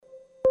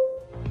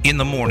In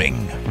the morning,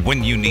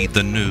 when you need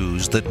the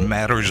news that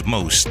matters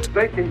most.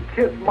 They can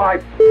kiss my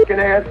f***ing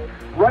ass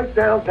right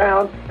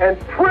downtown and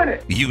print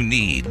it. You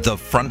need the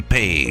front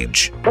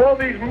page. All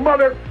these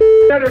mother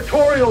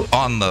editorials.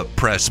 On the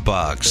press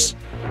box.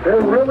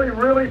 They're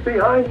really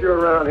behind you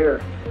around here.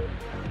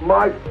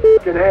 My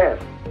f***ing ass.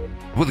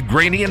 With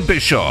Graney and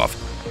Bischoff.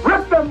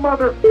 Rip them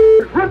mother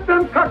rip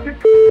them suckers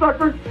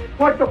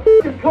like the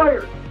f***ing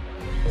players.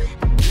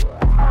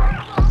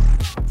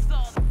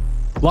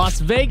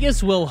 Las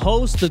Vegas will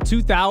host the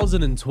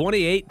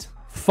 2028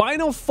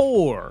 Final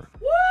Four.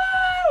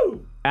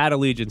 Woo! At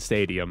Allegiant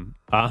Stadium.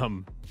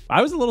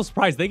 I was a little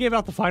surprised. They gave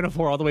out the Final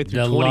Four all the way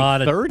through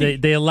 2030.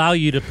 They allow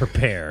you to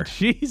prepare.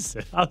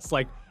 Jesus. I was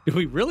like, do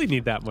we really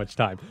need that much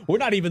time? We're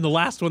not even the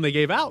last one they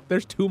gave out.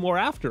 There's two more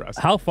after us.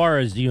 How far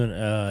has you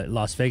and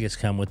Las Vegas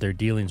come with their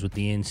dealings with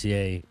the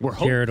NCAA?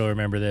 Jared will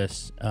remember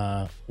this.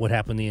 What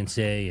happened to the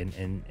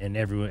NCAA and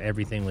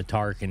everything with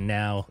Tark, and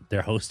now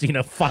they're hosting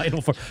a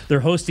Final Four. They're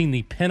hosting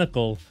the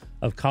pinnacle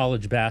of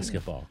college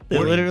basketball. They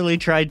literally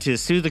tried to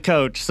sue the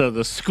coach, so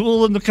the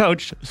school and the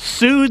coach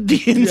sued the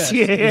NCAA. Yes,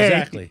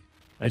 exactly.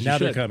 And now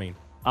they're coming.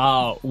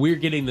 We're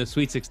getting the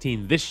Sweet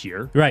 16 this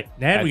year. Right.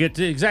 And we get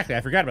to, exactly.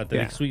 I forgot about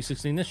the Sweet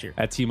 16 this year.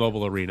 At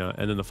T-Mobile Arena,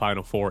 and then the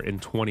Final Four in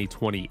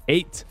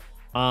 2028.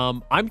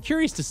 I'm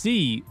curious to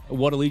see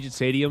what Allegiant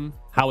Stadium,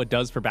 how it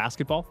does for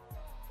basketball.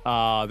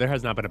 There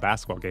has not been a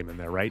basketball game in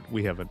there, right?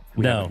 We haven't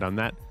done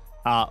that.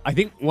 I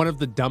think one of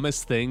the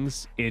dumbest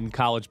things in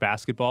college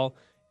basketball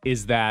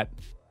is that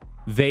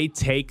they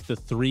take the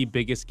three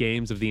biggest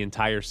games of the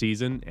entire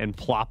season and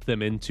plop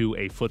them into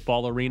a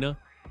football arena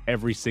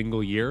every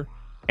single year.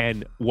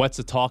 And what's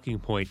a talking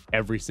point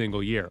every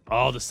single year?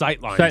 Oh, the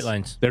sightlines.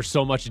 Sightlines. There's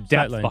so much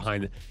depth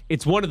behind it.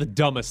 It's one of the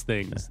dumbest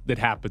things that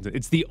happens.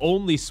 It's the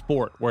only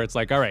sport where it's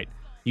like, all right,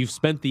 you've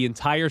spent the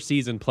entire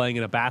season playing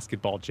in a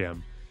basketball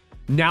gym.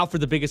 Now for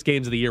the biggest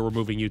games of the year, we're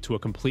moving you to a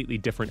completely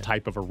different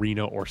type of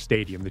arena or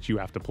stadium that you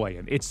have to play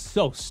in. It's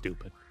so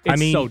stupid.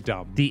 It's so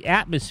dumb. The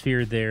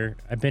atmosphere there,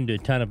 I've been to a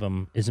ton of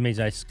them, is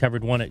amazing. I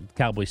covered one at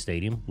Cowboy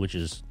Stadium, which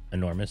is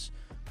enormous.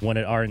 One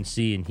at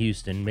RNC in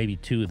Houston, maybe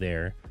two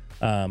there.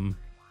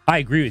 I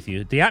agree with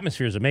you. The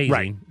atmosphere is amazing.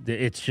 Right.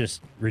 It's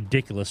just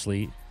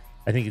ridiculously.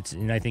 I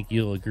think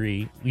you'll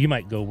agree. You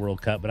might go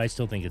World Cup, but I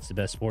still think it's the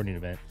best sporting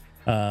event.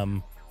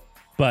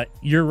 But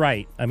you're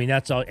right. I mean,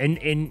 that's all.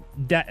 And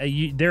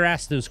they're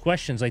asked those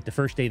questions like the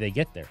first day they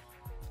get there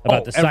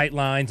about the sight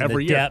lines and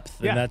the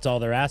depth, and that's all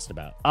they're asked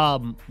about.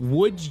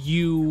 Would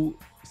you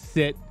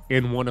sit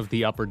in one of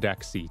the upper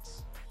deck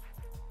seats?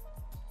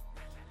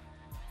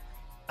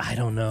 I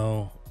don't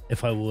know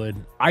if I would.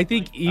 I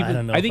think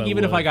even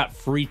if I got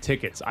free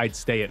tickets, I'd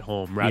stay at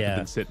home rather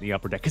than sit in the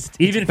upper deck.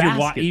 Even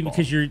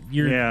because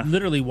you're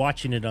literally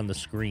watching it on the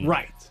screen.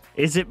 Right.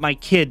 Is it my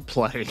kid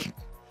playing?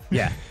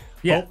 Yeah.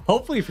 Yeah.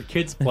 Hopefully for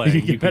kids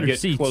playing, you can get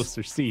seats.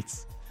 closer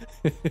seats.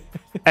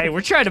 Hey, we're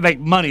trying to make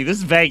money. This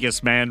is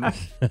Vegas, man.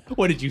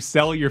 What, did you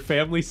sell your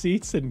family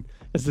seats and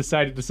has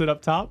decided to sit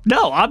up top?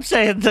 No, I'm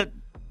saying that.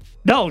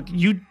 No,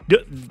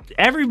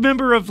 every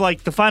member of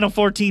like the Final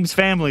Four team's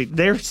family,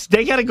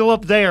 they got to go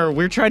up there.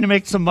 We're trying to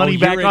make some money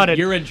back on it.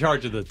 You're in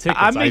charge of the tickets.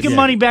 I'm making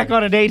money back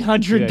on an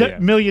 $800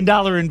 million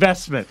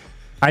investment.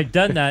 I've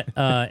done that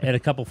at a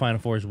couple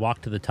Final Fours.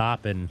 Walk to the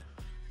top, and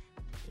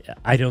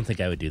I don't think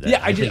I would do that.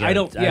 Yeah, I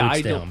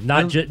don't.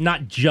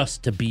 Not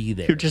just to be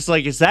there. You're just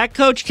like, is that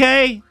Coach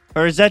K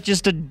or is that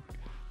just a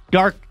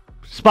dark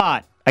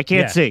spot? I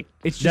can't see.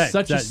 It's just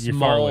such a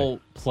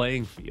small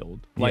playing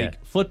field.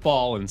 Like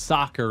football and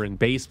soccer and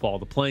baseball,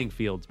 the playing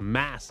field's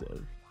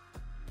massive.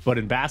 But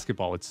in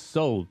basketball, it's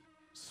so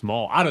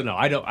small. I don't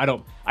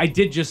know. I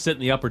did just sit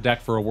in the upper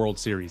deck for a World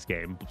Series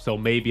game. So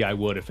maybe I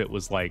would if it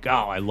was like, oh,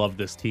 I love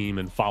this team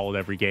and followed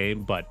every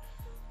game. But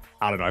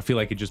I don't know. I feel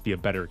like it'd just be a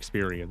better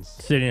experience.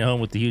 Sitting at home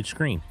with the huge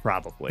screen.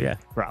 Probably. Yeah.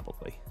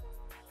 Probably.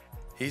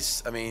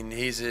 He's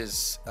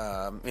his,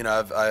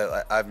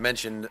 I've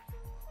mentioned.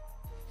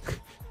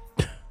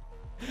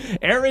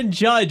 Aaron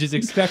Judge is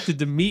expected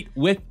to meet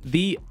with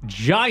the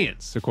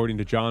Giants, according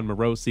to John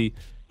Morosi.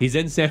 He's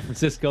in San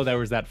Francisco. There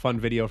was that fun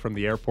video from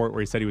the airport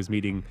where he said he was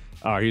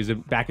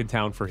back in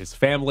town for his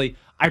family.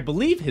 I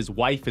believe his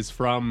wife is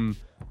from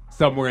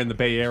somewhere in the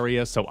Bay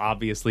Area, so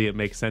obviously it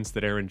makes sense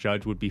that Aaron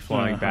Judge would be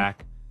flying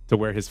back to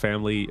where his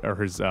family or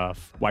his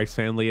wife's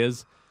family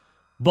is.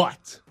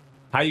 But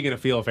how are you going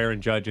to feel if Aaron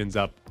Judge ends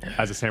up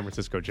as a San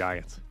Francisco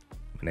Giant?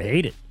 I'm going to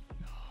hate it.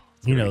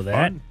 You know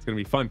that. It's going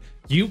to be fun.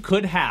 You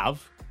could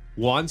have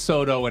Juan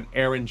Soto and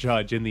Aaron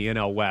Judge in the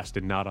NL West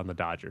and not on the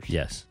Dodgers.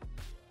 Yes.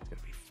 It's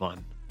going to be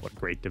fun. What a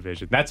great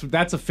division.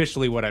 That's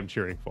officially what I'm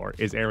cheering for,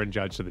 is Aaron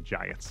Judge to the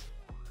Giants.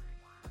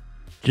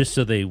 Just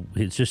so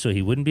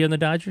he wouldn't be on the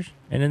Dodgers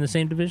and in the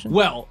same division?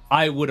 Well,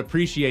 I would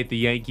appreciate the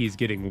Yankees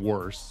getting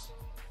worse.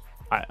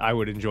 I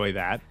would enjoy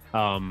that.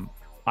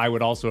 I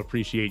would also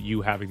appreciate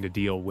you having to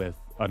deal with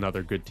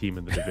another good team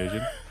in the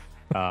division,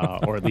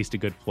 or at least a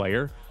good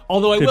player.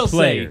 Although I will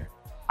say,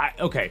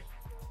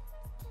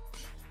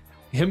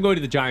 him going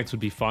to the Giants would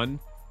be fun.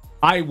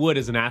 I would,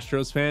 as an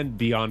Astros fan,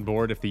 be on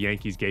board if the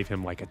Yankees gave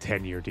him like a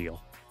 10-year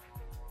deal.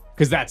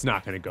 because that's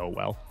not going to go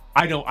well.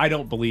 I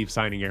don't believe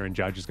signing Aaron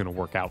Judge is going to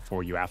work out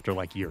for you after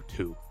like year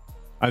 2.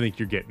 I think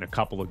you're getting a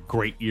couple of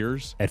great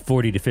years At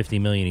 $40 to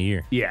 $50 million a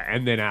year. Yeah,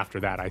 and then after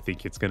that, I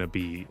think it's going to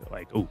be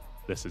like, oh,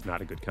 this is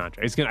not a good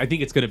contract. I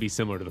think it's going to be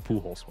similar to the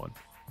Pujols one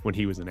when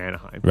he was in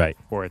Anaheim, Right?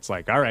 Where it's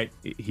like, all right,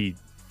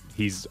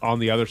 he's on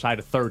the other side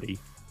of 30,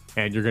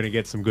 and you're going to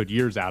get some good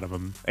years out of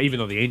him. Even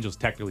though the Angels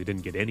technically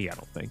didn't get any, I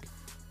don't think.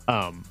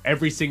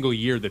 Every single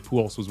year that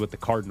Pujols was with the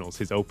Cardinals,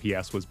 his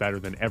OPS was better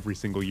than every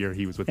single year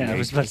he was with the I Yankees.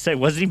 was about to say,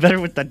 wasn't he better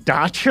with the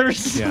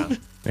Dodgers? Yeah.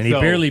 And he So-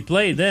 barely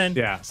played then.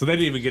 Yeah, so they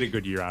didn't even get a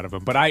good year out of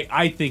him. But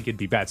I think it'd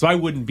be bad. So I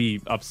wouldn't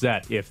be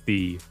upset if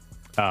the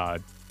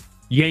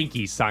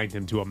Yankees signed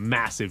him to a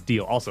massive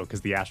deal. Also,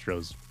 because the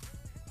Astros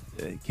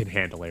can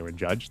handle Aaron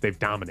Judge. They've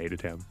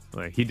dominated him.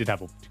 Like, he did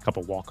have a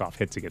couple walk-off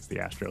hits against the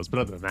Astros. But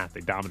other than that,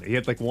 they dominated. He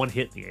had like one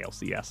hit in the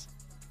ALCS.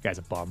 Guy's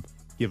a bum.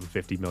 Give him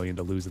 $50 million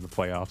to lose in the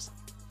playoffs.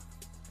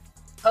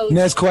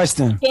 Next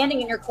question.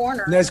 Standing in your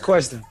corner. Next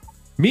question.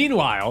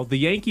 Meanwhile, the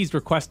Yankees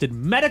requested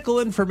medical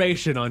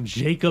information on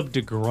Jacob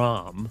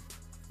deGrom,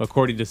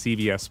 according to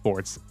CBS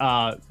Sports.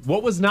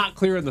 What was not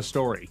clear in the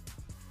story?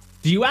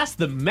 Do you ask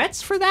the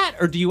Mets for that,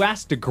 or do you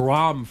ask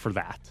deGrom for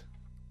that?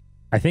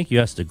 I think you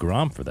asked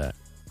DeGrom for that,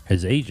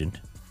 his agent.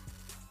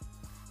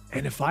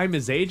 And if I'm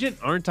his agent,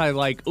 aren't I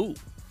like, ooh,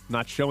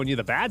 not showing you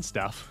the bad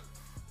stuff?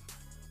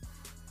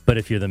 But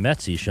if you're the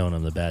Mets, he's showing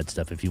him the bad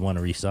stuff if you want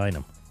to re-sign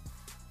him.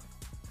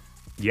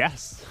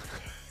 Yes.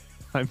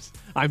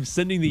 I'm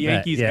sending the Yeah,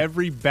 Yankees yeah.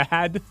 every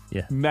bad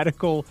Yeah.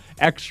 medical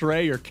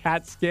x-ray or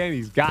CAT scan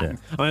he's gotten.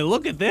 Yeah. I mean,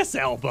 look at this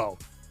elbow.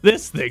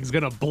 This thing's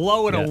going to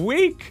blow in Yeah. a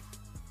week.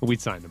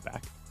 We'd sign him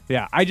back.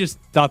 Yeah, I just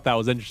thought that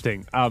was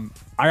interesting.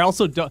 I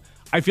also don't.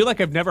 I feel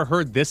like I've never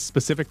heard this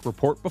specific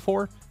report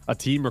before. A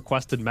team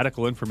requested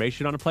medical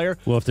information on a player.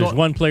 Well, if there's So-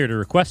 one player to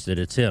request it,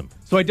 it's him.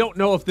 So I don't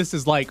know if this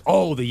is like,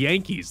 oh, the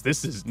Yankees.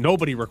 This is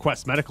nobody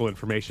requests medical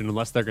information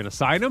unless they're going to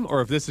sign him,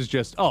 or if this is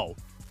just, oh,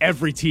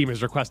 every team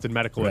has requested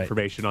medical Right.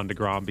 information on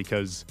DeGrom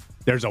because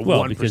there's a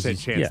Well, 1% because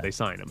chance he's- yeah. they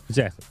sign him.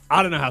 Exactly.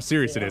 I don't know how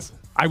serious it is.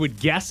 I would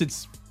guess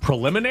it's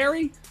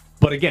preliminary,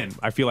 but again,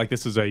 I feel like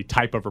this is a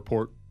type of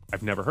report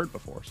I've never heard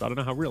before, so I don't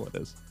know how real it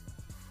is.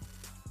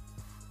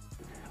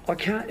 I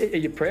can't. Are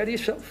you proud of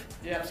yourself?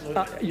 Yeah,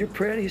 absolutely. You're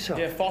proud of yourself.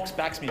 Yeah, Fox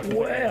backs me.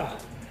 completely. Wow.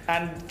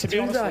 And to be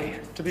Do honest, they?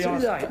 to be Do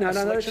honest, they? No, a that's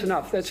selection-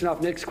 enough. That's enough.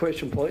 Next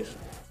question, please.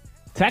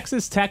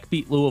 Texas Tech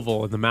beat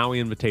Louisville in the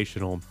Maui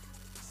Invitational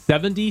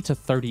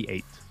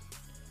 70-38.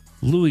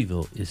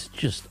 Louisville is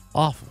just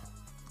awful.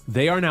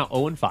 They are now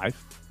 0-5.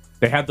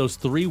 They had those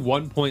 3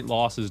 one-point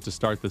losses to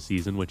start the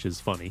season, which is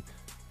funny.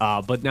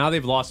 But now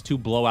they've lost 2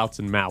 blowouts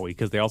in Maui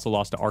because they also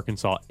lost to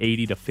Arkansas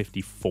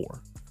 80-54.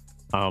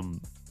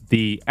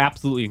 The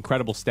absolutely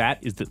incredible stat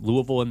is that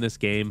Louisville in this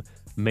game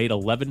made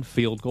 11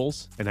 field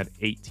goals and had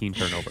 18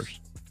 turnovers.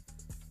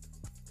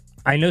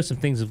 I know some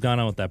things have gone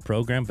on with that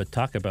program, but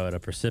talk about a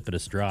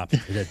precipitous drop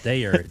that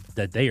they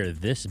are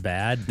this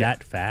bad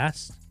that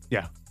fast.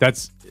 Yeah,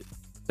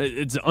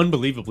 it's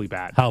unbelievably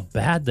bad. How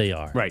bad they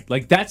are. Right.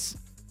 Like that's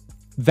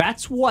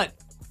what,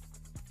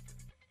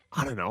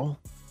 I don't know,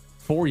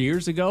 4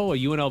 years ago a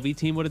UNLV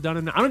team would have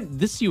done it.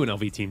 This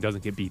UNLV team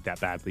doesn't get beat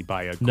that badly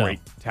by a No. great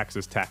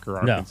Texas Tech or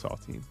No. Arkansas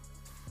team.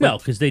 No,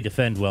 because they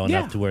defend well Yeah.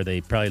 enough to where they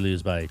probably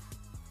lose by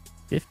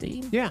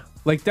 15. Yeah.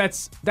 Like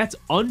that's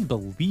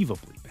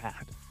unbelievably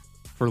bad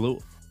for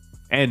Louisville.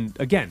 And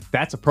again,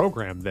 that's a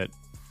program that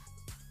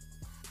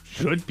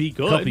should be A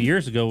good. couple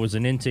years ago was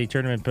an in-state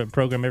tournament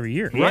program every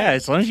year. Yeah,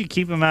 as long as you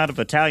keep them out of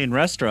Italian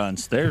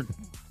restaurants, they're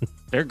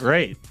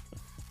great.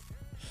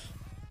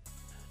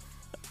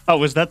 Oh,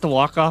 was that the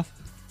walk-off?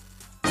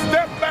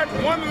 Step back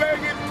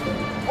one-legged.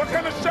 What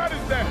kind of shot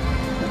is that?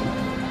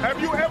 Have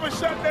you ever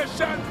shot that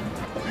shot?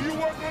 Do you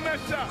work on that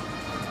shot?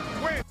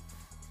 When?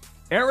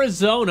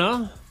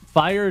 Arizona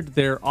fired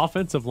their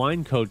offensive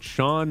line coach,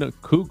 Sean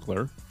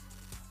Kugler.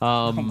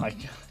 Oh, my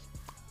God.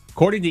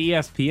 According to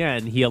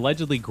ESPN, he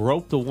allegedly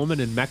groped a woman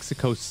in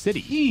Mexico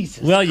City.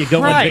 Jesus Well, you go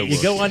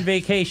Christ. on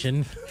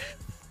vacation.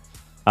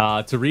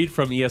 To read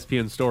from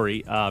ESPN's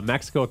story,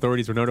 Mexico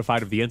authorities were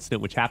notified of the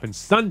incident, which happened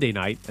Sunday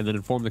night, and then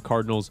informed the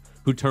Cardinals,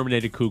 who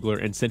terminated Kugler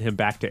and sent him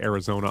back to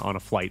Arizona on a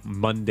flight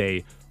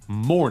Monday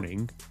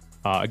morning.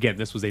 Again,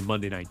 this was a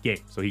Monday night game,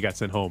 so he got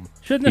sent home.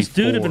 Shouldn't this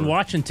dude have been before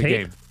watching the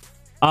tape?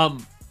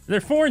 game. They're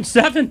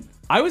 4-7.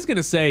 I was going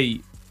to say,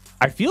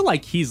 I feel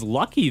like he's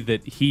lucky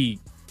that he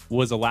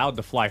was allowed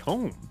to fly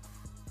home.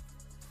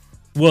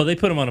 Well, they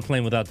put him on a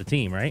plane without the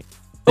team, right?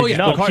 Oh, yeah.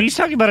 No, the he's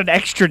talking about an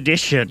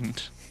extradition.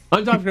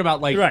 I'm talking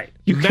about, like, Right.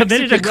 You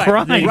committed a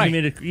crime.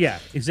 Right. Yeah,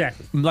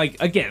 exactly.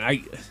 Like,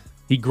 again,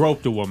 he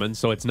groped a woman,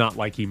 so it's not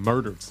like he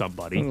murdered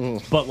somebody.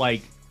 But,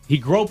 like, he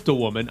groped a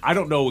woman. I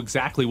don't know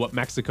exactly what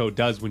Mexico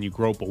does when you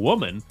grope a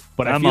woman,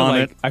 but I'm on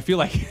it. I feel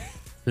like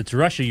If it's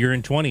Russia, you're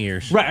in 20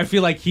 years. right, I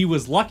feel like he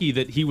was lucky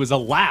that he was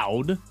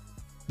allowed,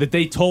 that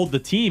they told the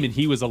team and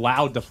he was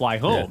allowed to fly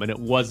home, Yeah. and it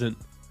wasn't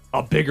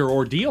a bigger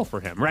ordeal for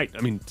him, right?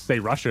 I mean, say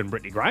Russia and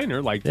Brittany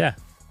Griner, like, Yeah.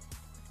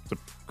 it's a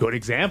good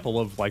example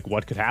of, like,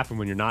 what could happen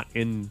when you're not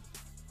in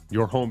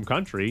your home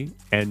country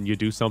and you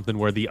do something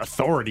where the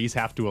authorities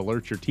have to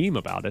alert your team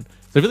about it.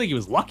 So I feel like he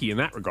was lucky in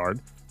that regard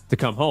to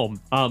come home.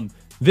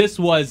 This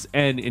was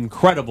an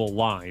incredible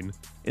line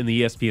in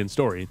the ESPN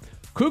story.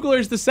 Kugler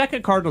is the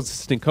second Cardinals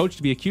assistant coach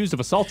to be accused of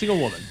assaulting a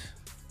woman.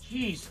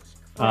 Jesus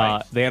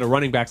Christ. They had a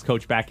running backs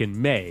coach back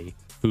in May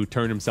who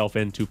turned himself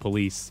into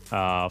police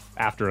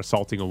after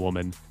assaulting a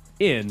woman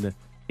in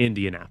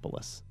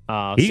Indianapolis.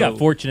 He got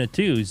fortunate,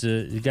 too.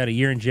 He got a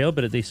year in jail,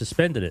 but they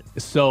suspended it.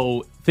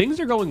 So things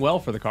are going well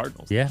for the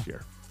Cardinals this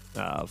year.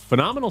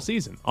 Phenomenal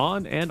season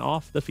on and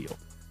off the field.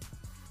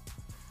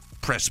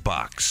 Press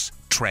box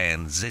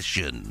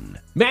transition.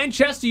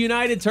 Manchester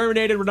United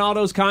terminated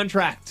Ronaldo's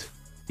contract.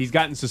 He's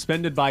gotten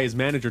suspended by his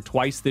manager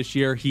twice this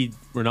year.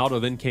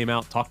 Ronaldo then came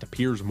out, talked to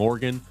Piers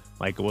Morgan,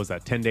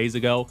 10 days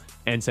ago,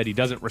 and said he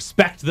doesn't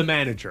respect the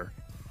manager.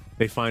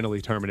 They finally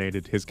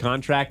terminated his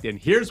contract, and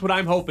here's what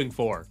I'm hoping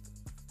for.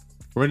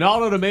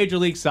 Ronaldo to Major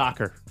League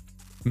Soccer.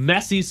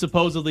 Messi's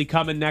supposedly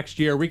coming next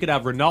year. We could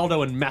have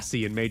Ronaldo and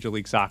Messi in Major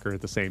League Soccer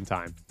at the same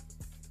time.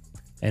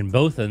 And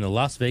both in the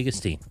Las Vegas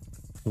team.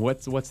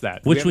 What's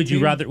that? Which would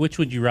you rather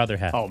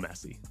have? Oh,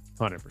 Messi.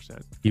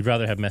 100%. You'd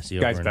rather have Messi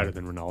over Guy's Ronaldo. better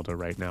than Ronaldo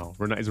right now.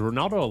 Is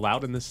Ronaldo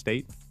allowed in this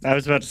state? I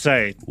was about to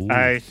say,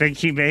 I think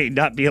he may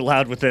not be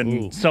allowed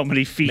within so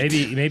many feet.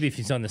 Maybe if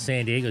he's on the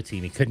San Diego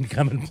team, he couldn't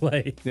come and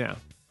play. Yeah.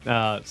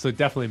 So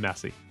definitely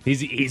Messi.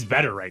 He's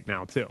better right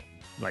now too.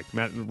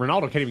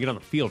 Ronaldo can't even get on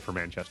the field for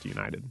Manchester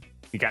United.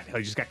 He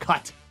just got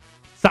cut.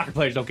 Soccer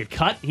players don't get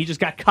cut. He just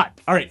got cut.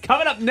 All right,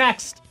 coming up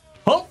next,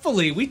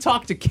 hopefully we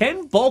talk to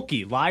Ken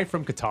Boehlke live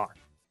from Qatar.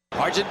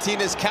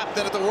 Argentina's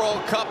captain at the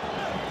World Cup.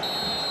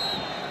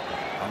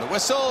 On the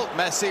whistle,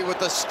 Messi with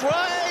the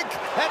strike,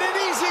 and an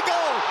easy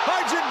goal.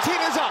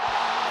 Argentina's up.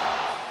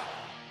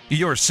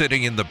 You're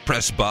sitting in the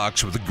press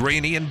box with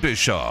Graney and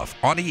Bischoff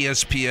on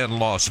ESPN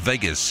Las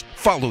Vegas.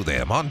 Follow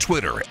them on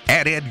Twitter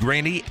at Ed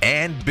Graney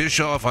and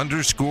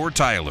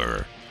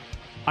Bischoff_Tyler.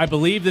 I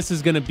believe this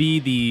is going to be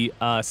the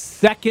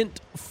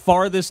second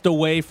farthest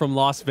away from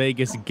Las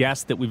Vegas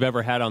guest that we've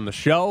ever had on the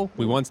show.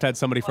 We once had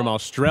somebody from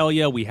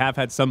Australia. We have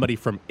had somebody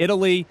from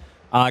Italy.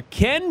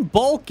 Ken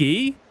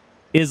Boehlke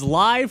is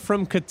live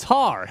from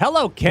Qatar.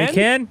 Hello, Ken. Hey,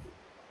 Ken.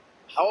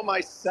 How am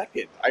I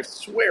second? I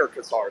swear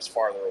Qatar is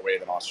farther away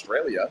than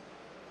Australia.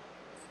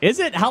 Is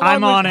it? How long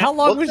I'm on it. How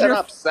long Look was that your?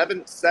 up.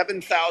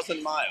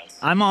 7,000 miles.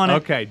 I'm on it.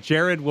 Okay,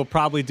 Jared will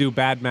probably do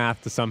bad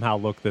math to somehow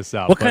look this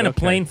up. What kind of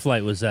plane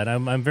flight was that?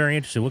 I'm very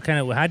interested.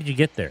 How did you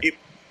get there?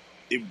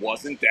 It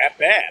wasn't that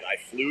bad. I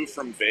flew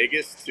from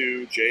Vegas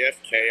to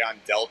JFK on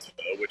Delta,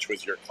 which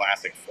was your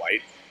classic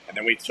flight, and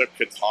then we took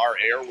Qatar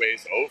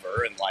Airways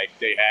over, and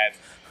they had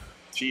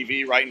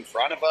TV right in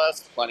front of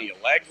us, plenty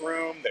of leg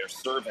room.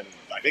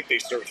 I think they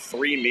serve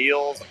 3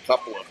 meals, a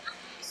couple of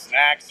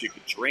snacks. You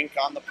could drink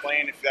on the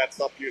plane if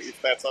that's up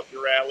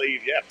your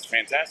alley. Yeah, it's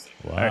fantastic.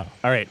 Wow.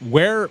 All right.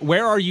 Where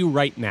are you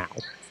right now?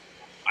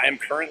 I am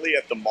currently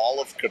at the Mall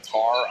of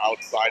Qatar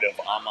outside of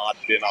Ahmad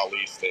bin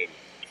Ali Stadium.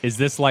 Is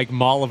this like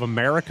Mall of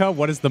America?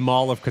 What does the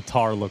Mall of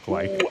Qatar look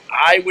like? Ooh,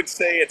 I would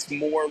say it's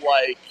more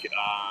like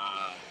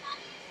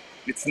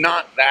it's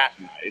not that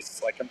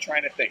nice. I'm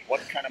trying to think, what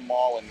kind of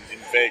mall in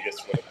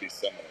Vegas would it be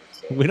similar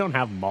to? We don't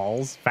have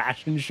malls,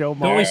 fashion show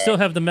malls. Don't we still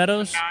have the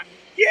Meadows?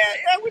 Yeah,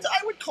 I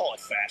would call it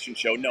fashion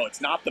show. No,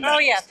 it's not the Meadows. Oh,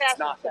 yeah, fashion it's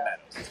not show. the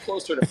Meadows. It's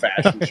closer to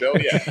fashion show,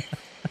 yeah.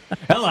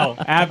 Hello,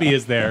 Abby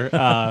is there.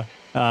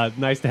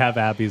 Nice to have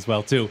Abby as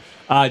well, too.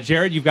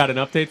 Jared, you've got an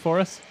update for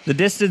us? The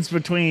distance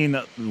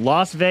between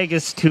Las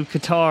Vegas to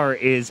Qatar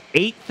is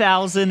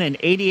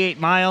 8,088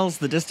 miles.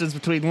 The distance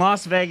between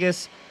Las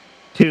Vegas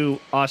to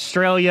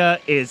Australia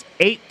is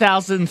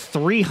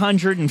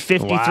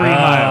 8,353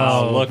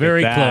 miles. Look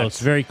very at that.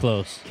 close. Very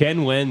close.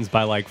 Ken wins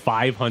by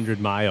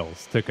 500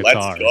 miles to Qatar.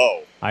 Let's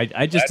go.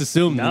 I just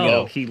assumed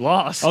he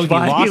lost. Oh, he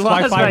lost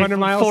by 500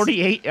 miles?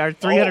 48 or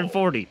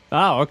 340.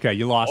 Oh, okay.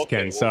 You lost,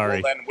 Okay, Ken.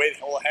 Sorry. Well, then wait.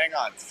 Well, hang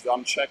on.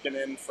 I'm checking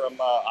in from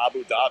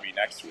Abu Dhabi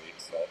next week.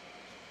 So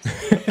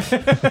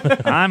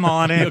I'm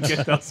on You'll it.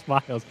 get those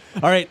miles.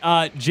 All right.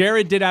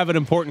 Jared did have an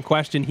important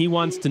question. He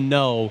wants to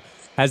know,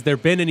 has there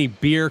been any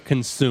beer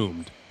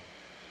consumed?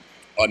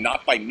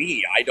 not by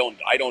me. I don't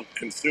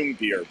consume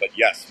beer, but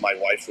yes, my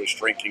wife was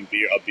drinking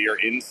a beer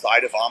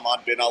inside of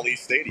Ahmad bin Ali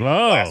Stadium.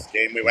 Whoa. The last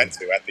game we went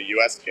to at the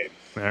U.S. game.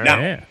 Now,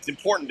 it's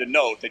important to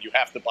note that you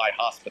have to buy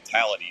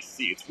hospitality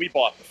seats. We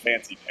bought the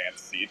fancy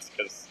pants seats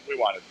because we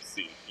wanted to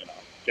see,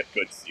 get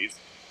good seats.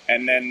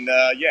 And then,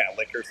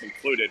 liquor's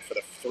included for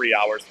the 3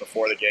 hours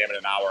before the game and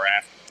an hour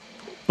after.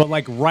 But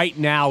like right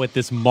now at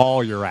this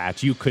mall you're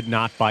at, you could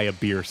not buy a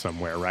beer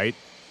somewhere, right?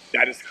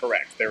 That is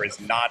correct. There is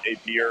not a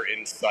beer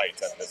in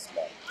sight at this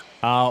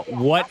mall.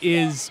 What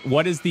is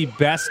the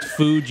best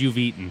food you've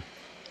eaten?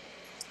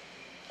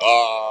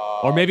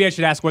 Or maybe I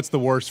should ask, what's the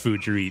worst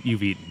food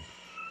you've eaten?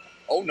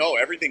 Oh, no,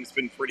 everything's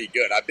been pretty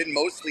good. I've been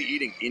mostly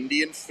eating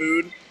Indian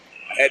food.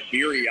 I had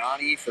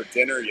biryani for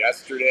dinner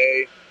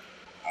yesterday.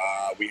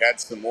 We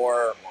had some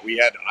more.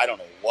 I don't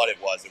know what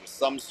it was. It was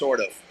some sort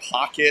of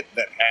pocket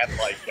that had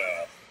like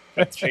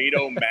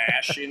potato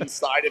mash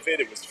inside of it.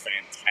 It was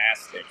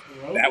fantastic.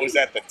 That was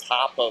at the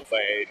top of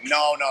a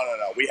no.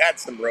 We had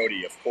some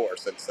roti, of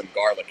course, and some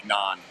garlic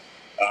naan.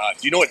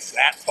 Do you know what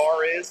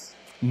za'atar is?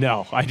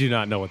 No, I do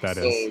not know what that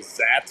is.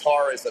 So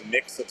za'atar is a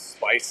mix of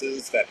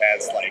spices that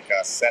has like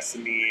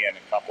sesame and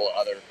a couple of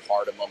other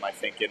cardamom, I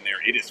think, in there.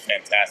 It is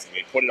fantastic.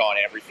 They put it on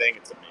everything.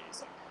 It's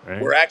amazing.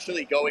 Right. We're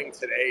actually going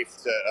today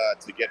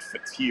to get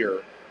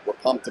fatir. We're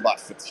pumped about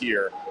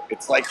fatir.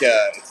 It's like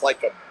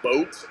a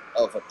boat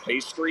of a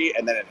pastry,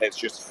 and then it has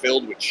just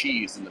filled with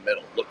cheese in the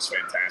middle. It looks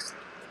fantastic.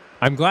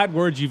 I'm glad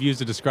words you've used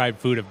to describe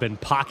food have been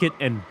pocket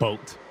and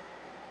boat.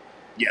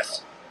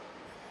 Yes.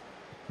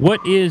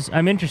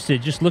 I'm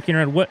interested, just looking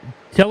around,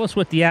 tell us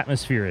what the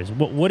atmosphere is.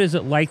 What is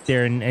it like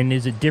there, and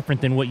is it different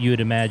than what you had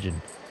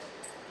imagined?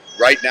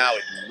 Right now,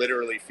 it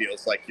literally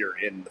feels like you're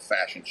in the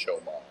fashion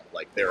show mall.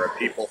 Like, there are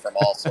people from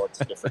all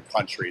sorts of different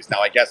countries. Now,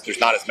 I guess there's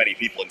not as many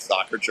people in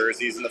soccer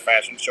jerseys in the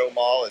fashion show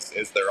mall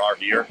as there are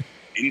here.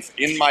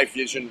 In my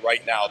vision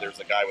right now, there's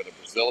a guy with a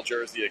Brazil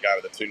jersey, a guy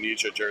with a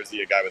Tunisia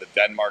jersey, a guy with a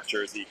Denmark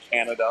jersey,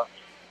 Canada,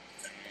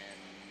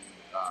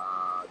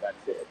 and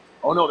that's it.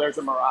 Oh, no, there's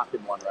a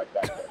Moroccan one right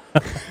back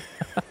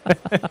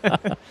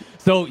there.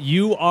 So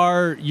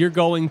you're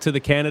going to the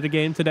Canada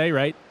game today,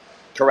 right?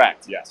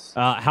 Correct, yes.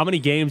 How many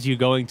games are you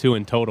going to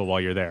in total while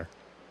you're there?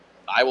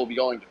 I will be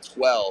going to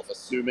 12,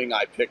 assuming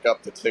I pick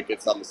up the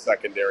tickets on the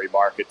secondary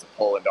market to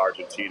Poland,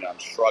 Argentina. I'm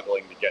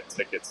struggling to get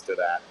tickets to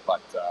that,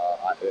 but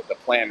the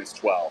plan is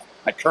 12.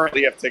 I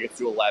currently have tickets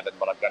to 11,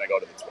 but I'm going to go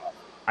to the 12.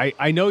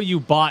 I know you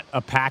bought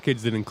a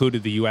package that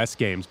included the U.S.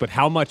 games, but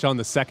how much on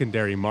the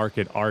secondary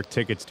market are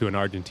tickets to an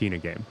Argentina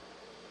game?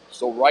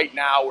 So right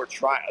now we're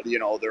trying,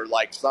 they're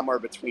like somewhere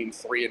between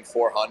 300 and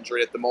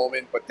 400 at the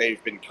moment, but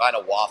they've been kind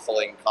of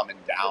waffling, coming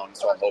down.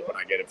 So I'm hoping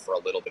I get it for a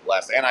little bit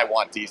less. And I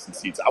want decent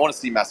seats. I want to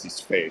see Messi's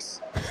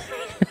face.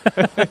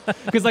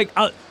 Because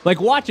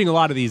like watching a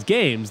lot of these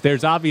games,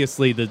 there's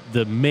obviously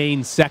the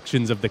main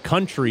sections of the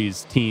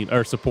country's team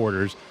or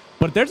supporters,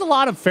 but there's a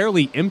lot of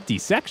fairly empty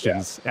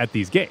sections at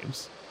these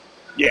games.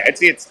 Yeah,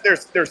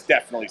 there's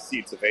definitely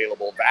seats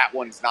available. That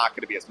one's not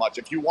going to be as much.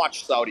 If you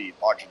watched Saudi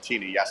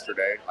Argentina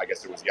yesterday, I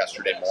guess it was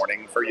yesterday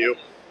morning for you.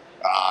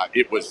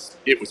 It was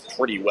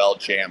pretty well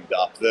jammed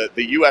up. The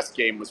U.S.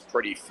 game was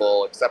pretty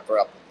full, except for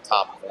up in the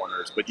top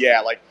corners. But yeah,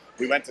 like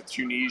we went to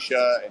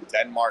Tunisia and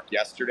Denmark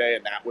yesterday,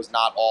 and that was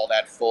not all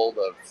that full.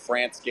 The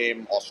France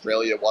game,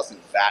 Australia,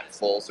 wasn't that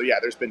full. So yeah,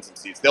 there's been some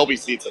seats. There'll be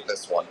seats at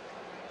this one.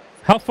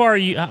 How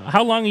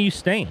long are you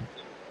staying?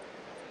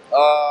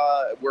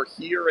 We're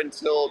here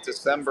until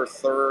December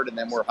 3rd, and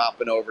then we're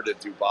hopping over to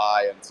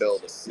Dubai until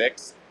the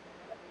 6th.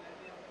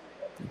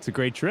 It's a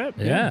great trip.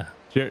 Yeah.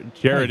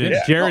 Jared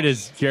is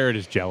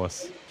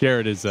jealous.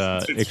 Jared is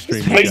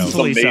extremely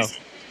jealous.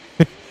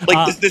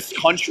 Amazing. This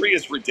country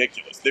is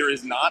ridiculous. There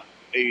is not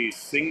a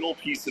single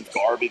piece of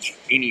garbage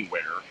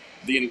anywhere.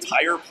 The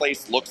entire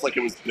place looks like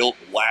it was built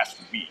last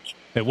week.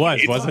 It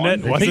was, wasn't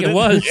it? I think it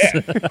was.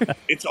 Yeah.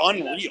 It's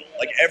unreal.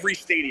 Like every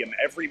stadium,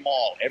 every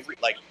mall,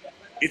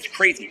 it's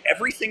crazy.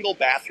 Every single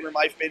bathroom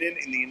I've been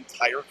in the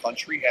entire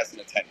country has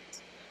an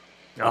attendant.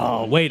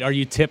 Oh, wait. Are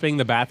you tipping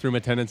the bathroom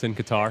attendants in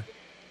Qatar?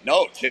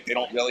 No, they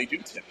don't really do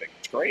tipping.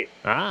 It's great.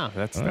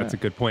 That's a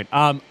good point.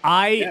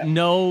 I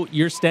know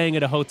you're staying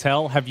at a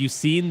hotel. Have you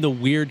seen the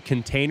weird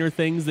container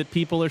things that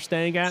people are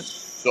staying at?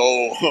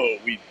 So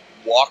we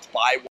walked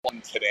by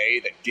one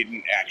today that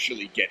didn't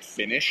actually get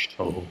finished.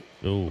 Oh.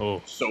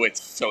 So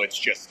it's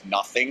just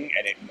nothing,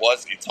 and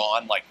it's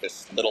on like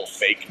this little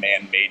fake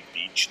man-made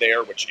beach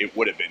there, which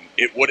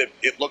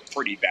it looked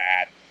pretty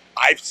bad.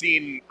 I've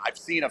seen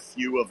a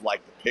few of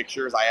like the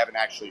pictures. I haven't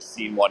actually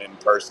seen one in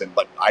person,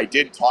 but I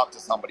did talk to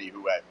somebody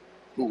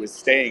who was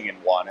staying in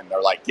one, and they're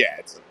like,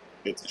 yeah,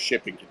 it's a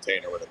shipping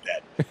container with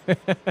a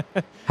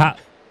bed.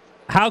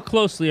 How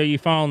closely are you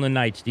following the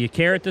Knights? Do you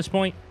care at this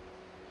point?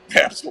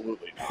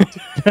 Absolutely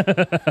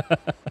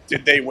not.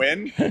 Did they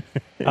win?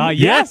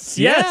 Yes.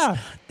 Yeah.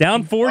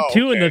 Down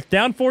 4-2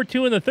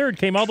 in the third,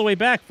 came all the way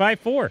back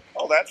 5-4.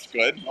 Oh, that's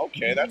good.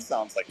 Okay, that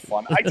sounds like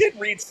fun. I did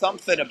read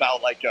something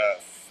about like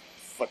a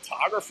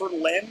photographer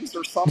lens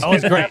or something. Oh,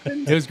 it was great.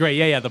 Happened. It was great.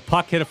 Yeah. The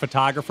puck hit a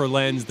photographer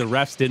lens. The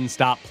refs didn't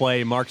stop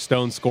play. Mark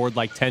Stone scored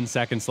like 10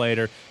 seconds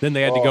later. Then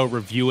they had to go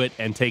review it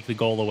and take the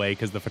goal away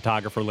because the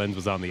photographer lens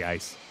was on the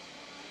ice.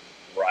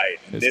 Right.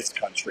 This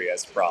country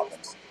has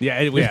problems.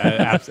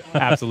 Yeah,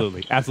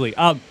 absolutely.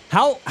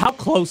 How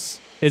close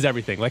is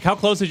everything? Like, how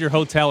close is your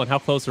hotel and how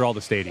close are all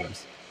the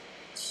stadiums?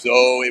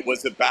 So it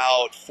was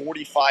about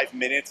 45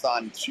 minutes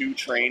on 2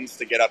 trains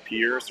to get up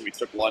here. So we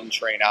took one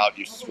train out,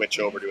 you switch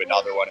over to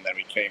another one, and then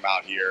we came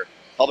out here.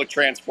 Public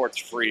transport's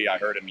free. I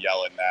heard him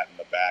yelling that in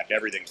the back.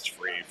 Everything's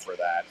free for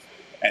that.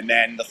 And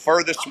then the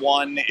furthest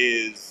one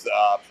is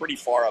pretty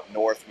far up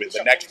north. With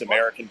the next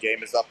American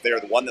game is up there.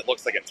 The one that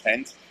looks like a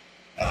tent.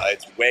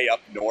 It's way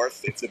up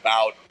north. It's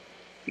about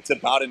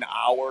an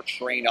hour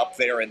train up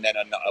there, and then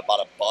about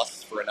a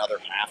bus for another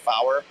half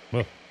hour.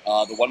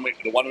 The one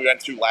we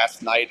went to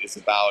last night is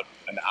about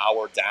an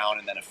hour down,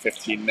 and then a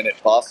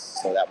 15-minute bus.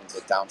 So that one's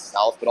down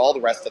south. But all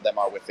the rest of them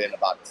are within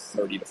about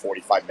 30 to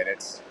 45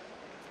 minutes.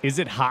 Is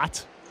it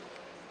hot?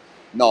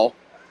 No.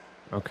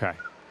 Okay.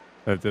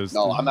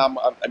 No,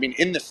 I mean,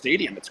 in the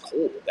stadium, it's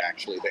cold,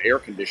 actually. The air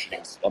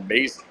conditioning's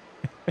amazing.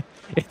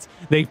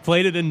 They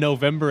played it in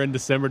November and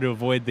December to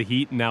avoid the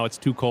heat, and now it's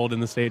too cold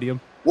in the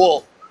stadium?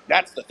 Well,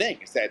 that's the thing,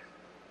 is that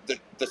the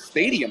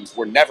stadiums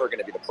were never going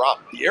to be the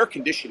problem. The air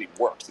conditioning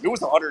works. If it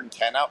was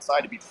 110 outside,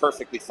 it'd be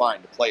perfectly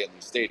fine to play in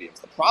these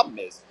stadiums. The problem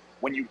is,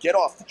 when you get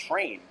off the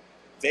train,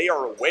 they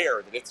are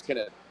aware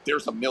that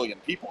there's a million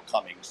people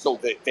coming, so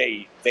that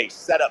they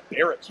set up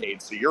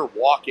barricades, so you're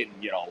walking,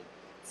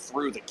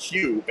 through the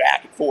queue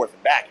back and forth.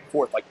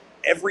 Like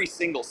every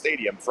single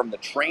stadium, from the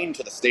train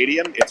to the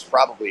stadium, it's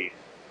probably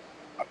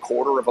a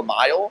quarter of a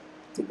mile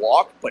to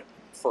walk, but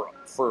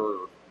for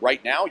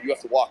right now, you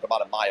have to walk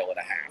about a mile and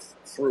a half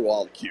through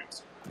all the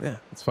queues. Yeah,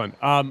 it's fun.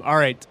 All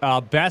right,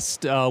 what's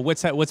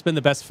been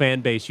the best fan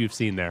base you've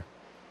seen there?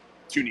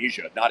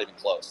 Tunisia, not even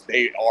close.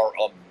 They are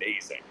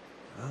amazing.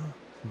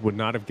 Would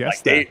not have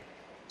guessed that.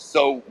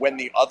 So when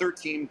the other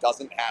team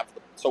doesn't have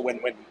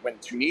when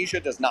Tunisia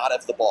does not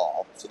have the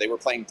ball, so they were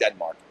playing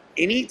Denmark,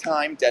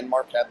 anytime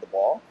Denmark had the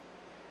ball,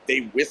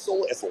 they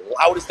whistle as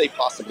loud as they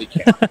possibly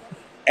can.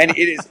 and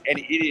it is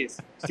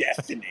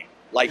deafening.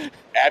 Like,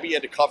 Abby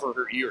had to cover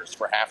her ears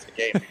for half the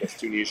game because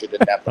Tunisia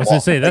didn't have the ball. I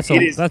was going to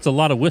say, that's a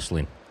lot of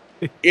whistling.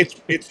 It's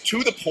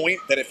to the point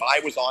that if I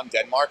was on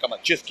Denmark, I'm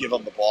like, just give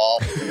them the ball.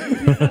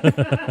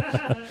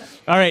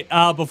 All right,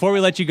 before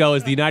we let you go,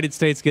 is the United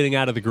States getting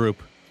out of the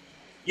group?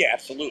 Yeah,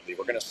 absolutely.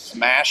 We're going to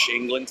smash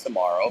England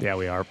tomorrow. Yeah,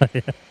 we are.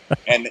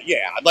 And,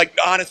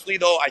 honestly,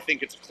 though, I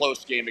think it's a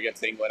close game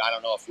against England. I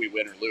don't know if we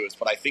win or lose,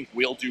 but I think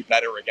we'll do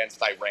better against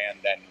Iran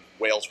than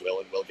Wales will,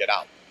 and we'll get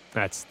out.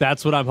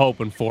 That's what I'm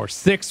hoping for.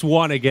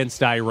 6-1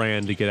 against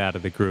Iran to get out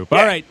of the group. Yeah,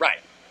 all right. Right.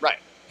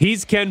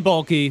 He's Ken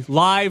Bulkey,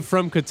 live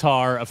from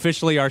Qatar,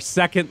 officially our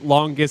second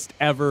longest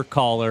ever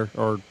caller,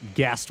 or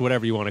guest,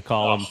 whatever you want to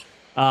call him.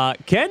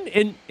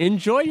 Ken,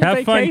 enjoy your vacation.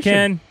 Have fun,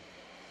 Ken.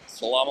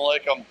 Assalamu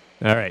alaikum.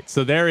 All right,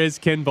 so there is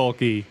Ken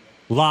Bulkey,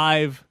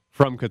 live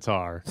from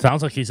Qatar.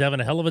 Sounds like he's having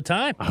a hell of a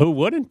time. Who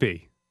wouldn't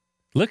be?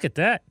 Look at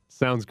that.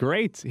 Sounds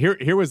great.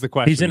 Here was the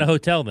question. He's in a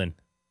hotel then.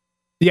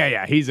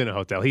 Yeah, he's in a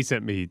hotel. He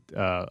sent me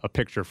a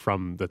picture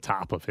from the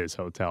top of his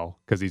hotel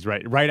because he's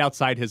right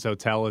outside his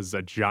hotel is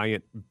a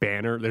giant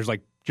banner. There's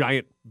like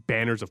giant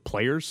banners of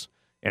players,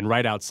 and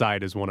right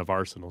outside is one of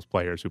Arsenal's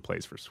players who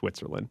plays for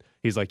Switzerland.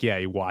 He's like, yeah,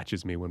 he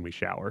watches me when we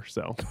shower,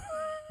 so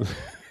a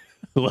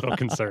little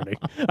concerning.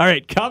 All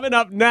right, coming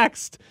up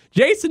next,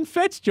 Jason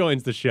Fitz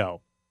joins the show.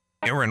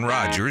 Aaron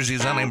Rodgers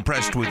is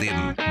unimpressed with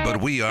him,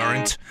 but we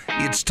aren't.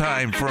 It's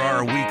time for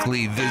our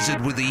weekly visit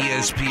with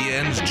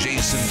ESPN's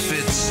Jason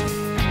Fitz.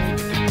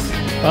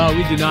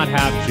 We do not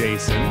have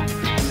Jason.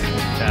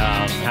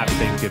 Happy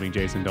Thanksgiving,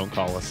 Jason. Don't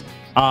call us.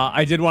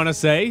 I did want to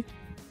say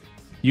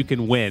you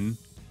can win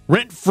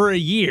rent for a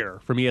year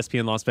from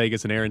ESPN Las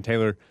Vegas and Aaron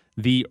Taylor,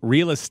 the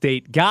real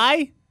estate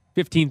guy.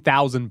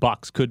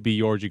 $15,000 could be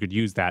yours. You could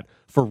use that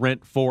for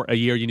rent for a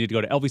year. You need to go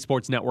to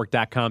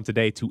lvsportsnetwork.com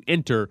today to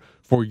enter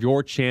for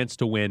your chance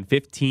to win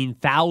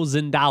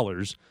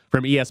 $15,000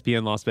 from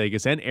ESPN Las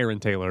Vegas and Aaron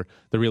Taylor,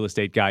 the real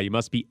estate guy. You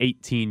must be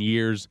 18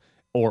 years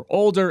or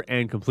older,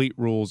 and complete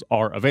rules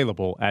are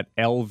available at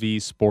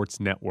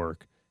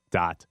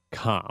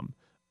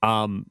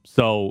lvsportsnetwork.com.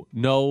 So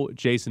no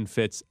Jason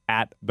Fitz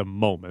at the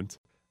moment.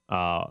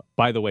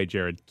 By the way,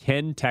 Jared,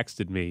 Ken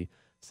texted me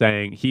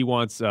saying he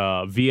wants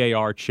a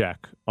VAR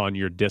check on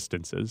your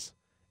distances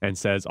and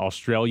says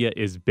Australia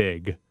is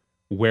big.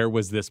 Where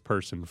was this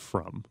person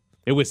from?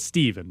 It was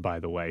Steven, by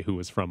the way, who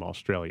was from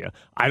Australia.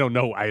 I don't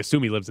know. I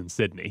assume he lives in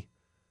Sydney,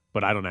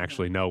 but I don't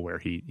actually know where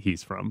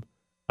he's from.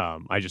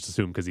 I just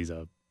assume because he's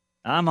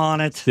I'm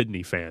on it.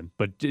 Sydney fan.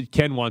 But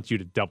Ken wants you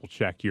to double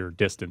check your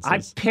distances. I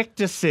picked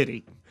a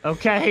city.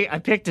 Okay, I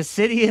picked a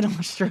city in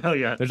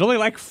Australia. There's only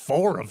like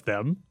 4 of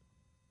them.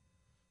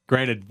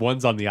 Granted,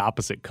 one's on the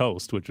opposite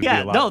coast, which would be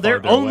a lot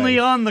farther they're only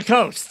away. On the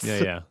coast.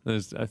 Yeah.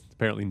 There's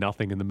apparently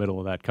nothing in the middle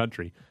of that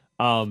country.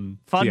 Fun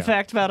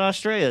fact about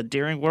Australia,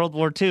 during World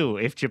War II,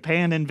 if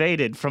Japan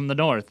invaded from the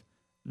north,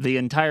 the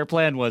entire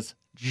plan was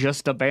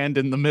just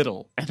abandon the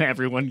middle and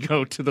everyone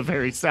go to the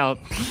very south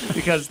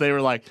because they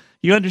were like,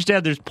 you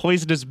understand there's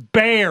poisonous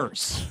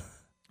bears.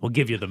 We'll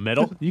give you the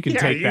middle. You can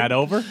take that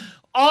over.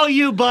 All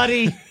you,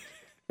 buddy.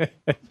 All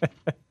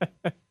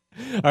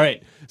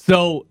right.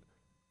 So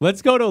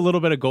let's go to a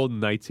little bit of Golden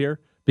Knights here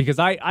because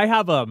I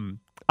have a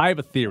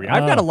theory.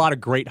 I've got a lot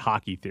of great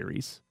hockey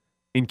theories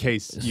in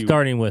case you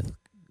starting with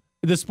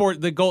the sport's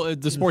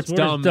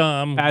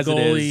dumb as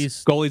goalies, it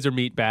is. Goalies are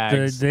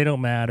meatbags. They don't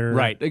matter.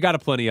 Right. They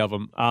got plenty of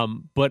them.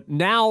 But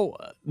now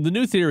the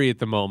new theory at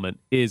the moment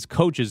is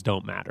coaches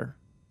don't matter.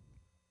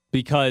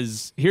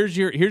 Because here's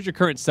your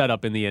current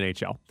setup in the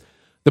NHL.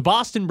 The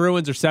Boston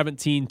Bruins are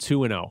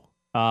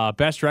 17-2-0.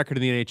 Best record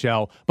in the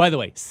NHL. By the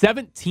way,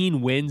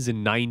 17 wins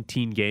in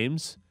 19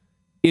 games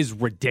is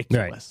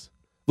ridiculous.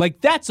 Right.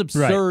 Like, that's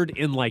absurd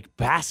in, like,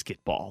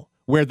 basketball,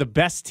 where the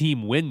best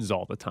team wins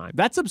all the time.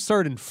 That's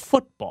absurd in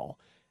football.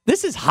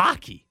 This is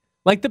hockey.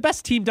 Like, the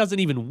best team doesn't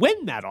even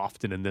win that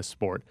often in this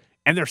sport.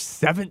 And they're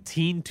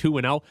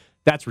 17-2-0.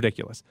 That's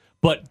ridiculous.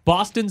 But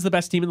Boston's the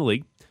best team in the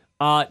league.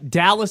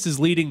 Dallas is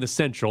leading the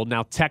Central.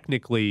 Now,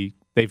 technically,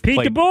 they've Pete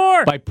played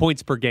DeBoer. by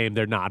points per game.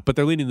 They're not, but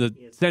they're leading the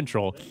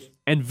Central.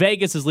 And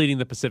Vegas is leading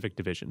the Pacific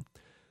Division.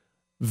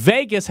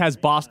 Vegas has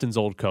Boston's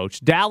old coach.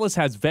 Dallas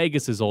has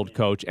Vegas's old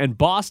coach. And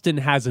Boston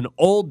has an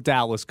old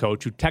Dallas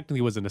coach who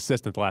technically was an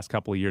assistant the last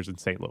couple of years in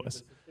St.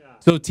 Louis.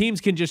 So teams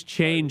can just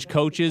change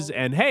coaches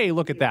and, hey,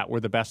 look at that.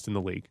 We're the best in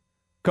the league.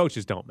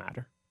 Coaches don't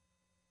matter.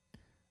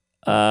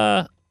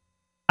 I'm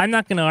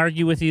not going to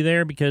argue with you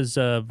there because,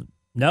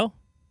 no.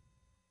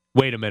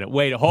 Wait a minute.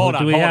 Hold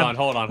on.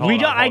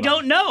 I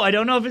don't know. I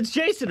don't know if it's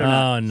Jason or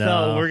not. Oh, no.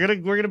 So we're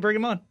gonna bring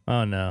him on.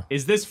 Oh, no.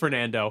 Is this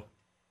Fernando?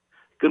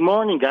 Good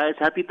morning, guys.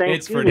 Happy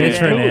Thanksgiving. It's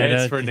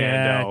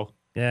Fernando.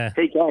 Yeah.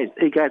 Hey, guys.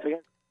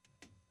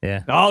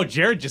 Yeah. Oh,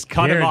 Jared just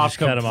cut him off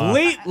cut him off.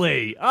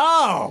 completely.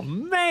 Oh,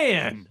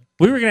 man.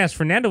 We were going to ask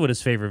Fernando what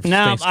his favorite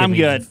No, Thanksgiving I'm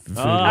good. food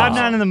I'm was.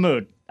 not in the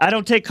mood. I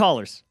don't take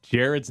callers.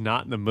 Jared's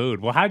not in the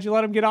mood. Well, how'd you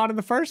let him get on in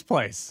the first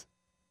place?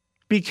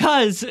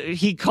 Because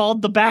he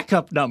called the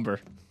backup number.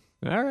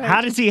 All right.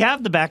 How does he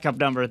have the backup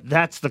number?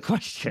 That's the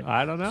question.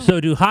 I don't know. So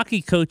do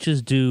hockey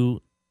coaches do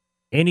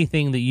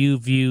anything that you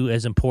view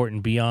as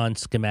important beyond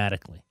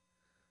schematically?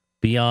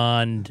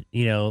 Beyond,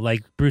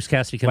 like Bruce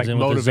Cassidy comes in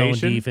with his own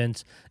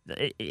defense.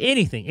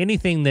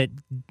 Anything that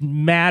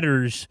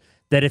matters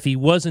that if he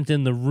wasn't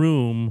in the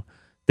room,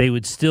 they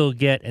would still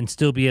get and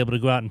still be able to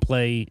go out and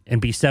play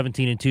and be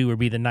 17-2 or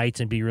be the Knights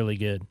and be really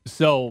good.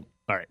 So,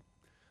 all right.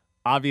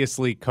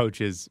 Obviously,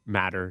 coaches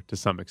matter to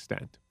some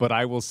extent, but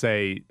I will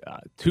say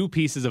two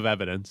pieces of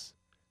evidence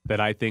that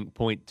I think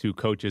point to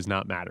coaches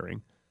not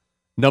mattering.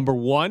 Number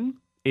one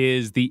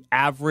is the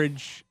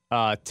average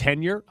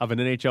tenure of an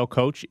NHL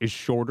coach is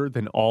shorter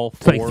than all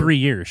four. It's like 3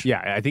 years.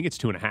 Yeah, I think it's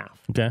 2.5.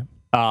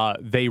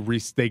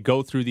 Okay. They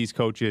go through these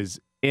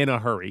coaches in a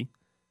hurry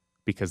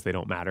because they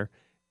don't matter.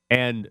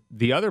 And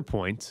the other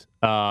point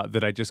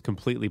that I just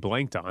completely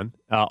blanked on,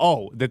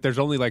 that there's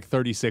only like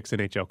 36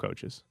 NHL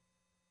coaches.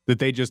 That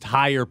they just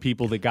hire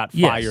people that got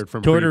fired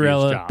from previous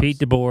Tortorella, jobs. Pete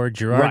DeBoer,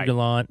 Gerard Right.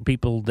 Gallant,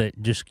 people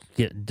that just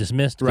get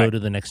dismissed, go to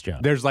the next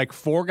job. There's like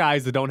 4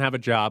 guys that don't have a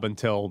job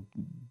until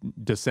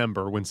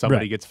December when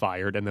somebody Right. gets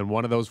fired, and then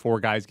one of those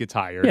 4 guys gets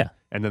hired, Yeah.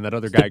 and then that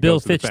other It's guy the Bill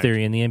goes to the Fitch bench.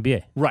 theory in the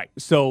NBA. Right.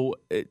 So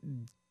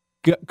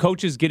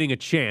coaches getting a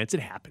chance, it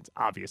happens,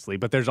 obviously,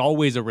 but there's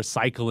always a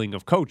recycling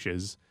of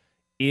coaches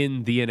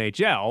in the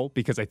NHL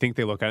because I think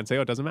they look at it and say,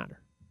 oh, it doesn't matter.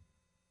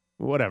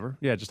 Whatever.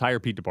 Yeah, just hire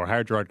Pete DeBoer,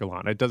 hire Gerard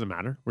Gallant. It doesn't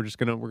matter. We're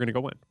gonna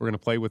go win. We're gonna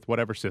play with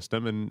whatever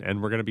system,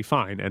 and we're gonna be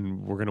fine.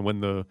 And we're gonna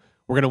win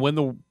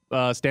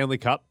the Stanley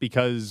Cup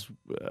because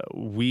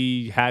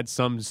we had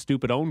some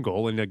stupid own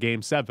goal in a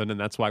Game 7, and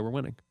that's why we're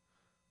winning.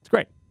 It's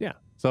great. Yeah.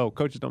 So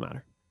coaches don't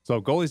matter. So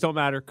goalies don't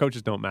matter.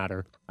 Coaches don't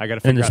matter. I got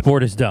to figure And the out,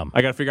 sport is dumb.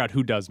 I got to figure out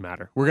who does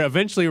matter. We're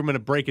gonna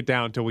break it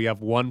down until we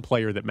have one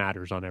player that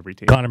matters on every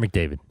team. Connor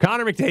McDavid.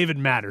 Connor McDavid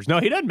matters. No,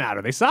 he doesn't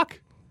matter. They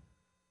suck.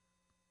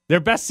 Their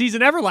best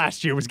season ever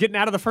last year was getting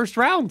out of the first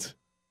round.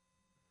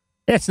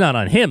 It's not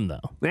on him,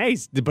 though. Hey,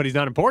 but he's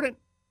not important.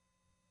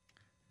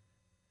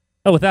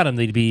 Oh, without him,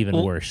 they'd be even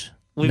worse.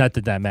 Not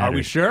that matters. Are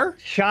we sure?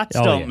 Shots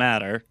don't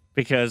matter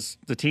because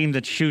the team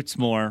that shoots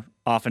more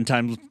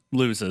oftentimes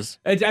loses.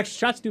 Actually,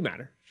 shots do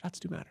matter. Shots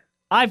do matter.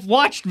 I've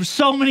watched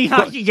so many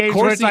hockey games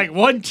where it's Corsi- like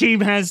one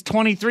team has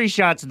 23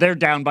 shots, they're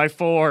down by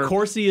 4.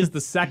 Corsi is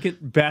the second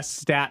best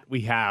stat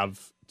we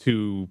have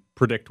to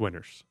predict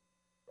winners.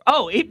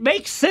 Oh, it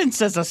makes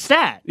sense as a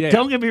stat. Yeah.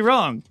 Don't get me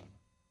wrong.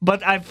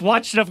 But I've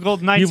watched enough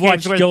Golden Knights You've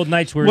games watched Golden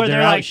Knights where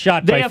they're like,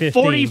 outshot they by have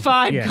 15.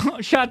 45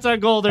 Yeah. shots on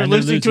goal. They're And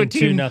losing to a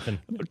losing team 2-0.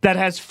 that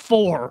has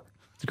 4.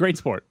 It's a great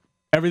sport.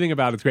 Everything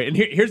about it's great. And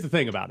here's the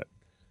thing about it.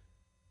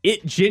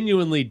 It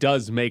genuinely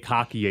does make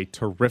hockey a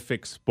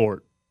terrific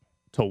sport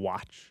to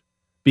watch.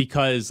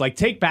 Because, like,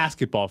 take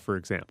basketball, for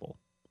example.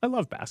 I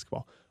love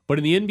basketball. But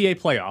in the NBA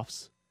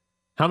playoffs,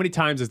 how many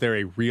times is there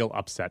a real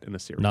upset in a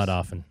series? Not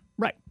often.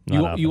 Right.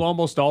 Not often. You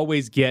almost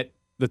always get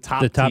the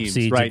top teams,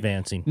 seeds right?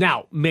 advancing.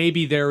 Now,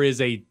 maybe there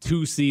is a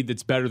 2 seed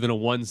that's better than a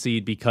 1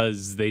 seed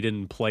because they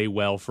didn't play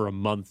well for a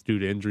month due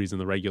to injuries in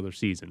the regular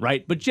season,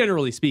 right? But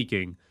generally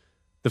speaking,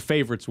 the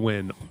favorites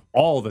win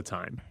all the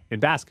time in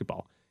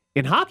basketball.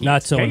 In hockey, Not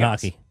it's so in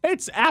chaos. hockey.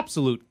 It's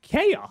absolute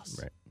chaos.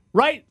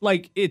 Right?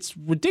 Like, it's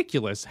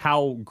ridiculous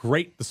how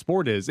great the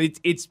sport is.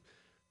 It's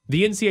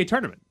the NCAA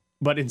tournament,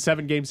 but in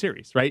 7-game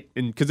series, right?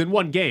 And because in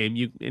one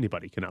game,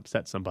 anybody can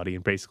upset somebody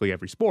in basically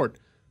every sport.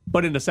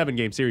 But in a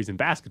 7-game series in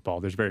basketball,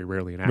 there's very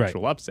rarely an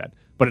actual upset.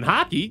 But in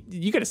hockey,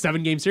 you get a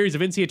 7-game series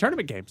of NCAA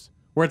tournament games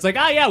where it's like,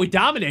 we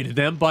dominated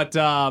them, but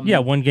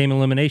 1-game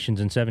eliminations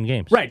in 7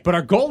 games. Right, but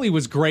our goalie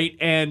was great,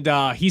 and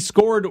he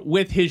scored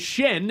with his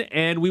shin,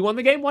 and we won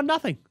the game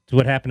 1-0. It's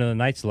what happened to the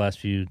Knights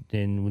last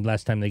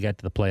time they got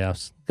to the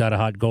playoffs. Got a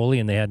hot goalie,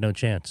 and they had no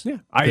chance. Yeah,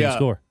 Couldn't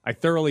score. I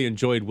thoroughly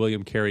enjoyed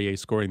William Carrier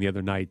scoring the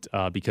other night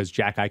because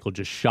Jack Eichel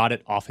just shot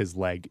it off his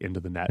leg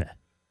into the net.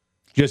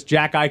 Just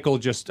Jack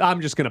Eichel,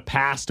 I'm just going to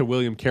pass to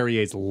William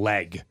Carrier's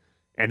leg,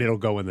 and it'll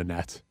go in the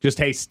net. Just,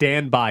 hey,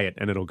 stand by it,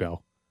 and it'll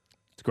go.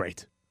 It's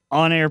great.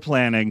 On-air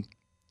planning.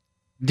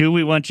 Do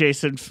we want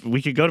Jason?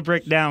 We could go to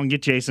break down and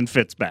get Jason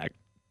Fitz back.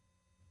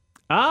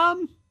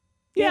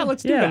 Yeah,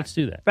 let's do that. Let's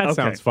do that. That Okay.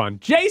 sounds fun.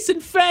 Jason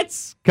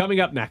Fitz coming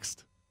up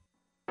next.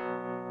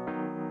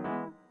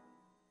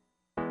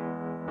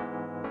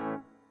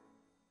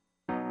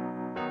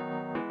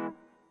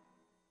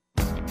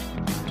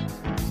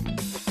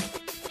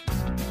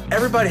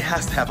 Everybody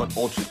has to have an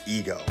alter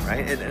ego,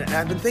 right? And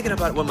I've been thinking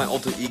about what my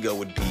alter ego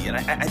would be, and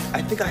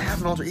I think I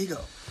have an alter ego.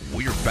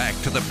 We're back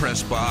to the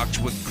press box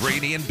with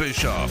Graney and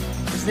Bischoff.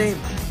 His name's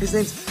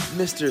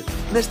Mr.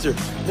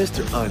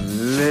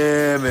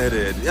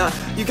 Unlimited. Yeah,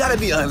 you gotta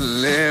be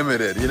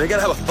unlimited. You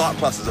gotta have a thought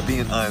process of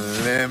being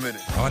unlimited.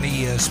 On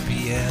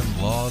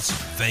ESPN Las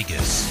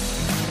Vegas.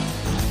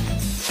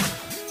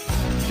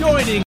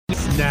 Joining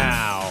us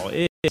now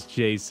is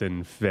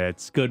Jason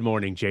Fitz. Good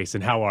morning,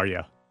 Jason. How are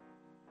you?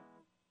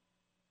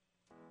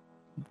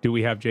 Do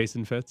we have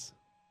Jason Fitz?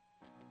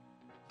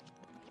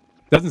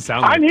 Doesn't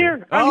sound like I'm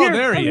here.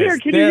 There he is.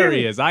 There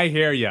he is. I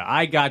hear you.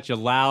 I got you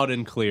loud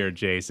and clear,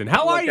 Jason.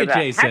 How are you,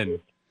 Jason?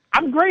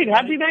 I'm great.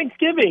 Happy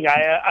Thanksgiving.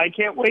 I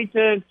can't wait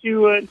to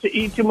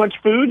eat too much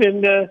food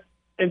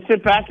and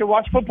sit back and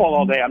watch football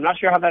all day. I'm not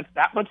sure how that's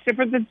that much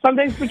different than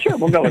Sundays, but sure,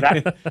 we'll go with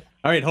that.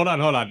 All right, hold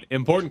on.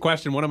 Important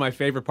question. One of my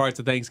favorite parts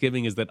of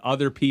Thanksgiving is that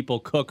other people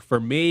cook for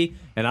me,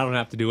 and I don't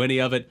have to do any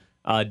of it.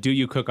 Do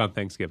you cook on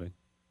Thanksgiving?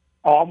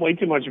 Oh, I'm way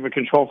too much of a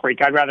control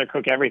freak. I'd rather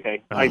cook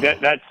everything. Plus,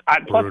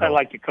 I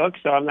like to cook,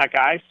 so I'm that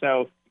guy.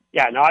 So,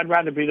 yeah, no, I'd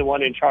rather be the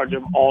one in charge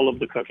of all of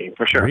the cooking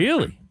for sure.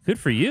 Really? Good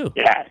for you.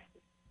 Yeah.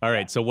 All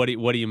right. So, what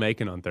are you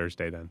making on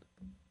Thursday then?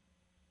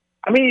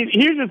 I mean,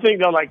 here's the thing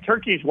though. Like,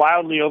 turkey's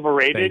wildly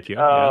overrated. Thank you.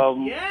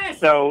 Yes.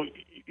 So,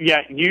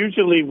 yeah,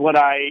 usually what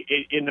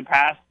in the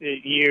past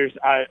years,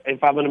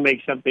 if I'm going to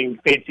make something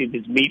fancy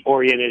that's meat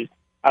oriented,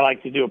 I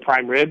like to do a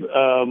prime rib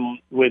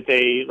with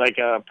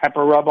a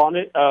pepper rub on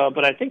it.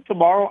 But I think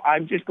tomorrow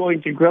I'm just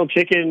going to grill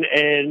chicken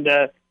and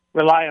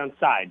rely on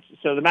sides.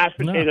 So the mashed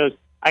potatoes,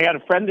 I got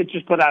a friend that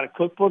just put out a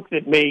cookbook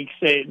that makes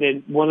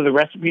that one of the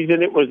recipes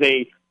in it was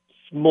a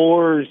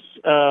s'mores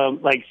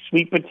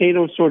sweet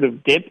potato sort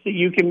of dip that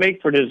you can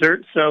make for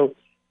dessert. So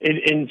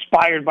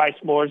inspired by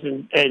s'mores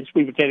and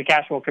sweet potato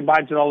casserole,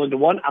 combines it all into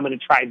one. I'm going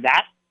to try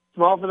that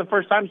tomorrow for the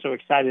first time. So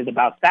excited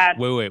about that.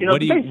 Wait.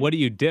 What do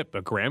you dip?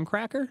 A graham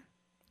cracker?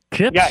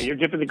 Chips? Yeah, you're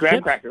dipping the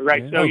graham cracker,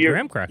 right? Yeah. So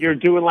You're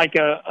doing like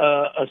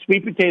a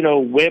sweet potato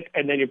whip,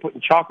 and then you're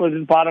putting chocolate in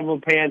the bottom of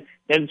a pan,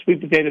 then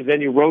sweet potatoes, then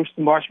you roast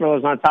the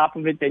marshmallows on top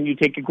of it, then you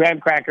take a graham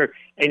cracker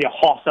and you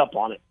hoss up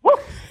on it. Woo!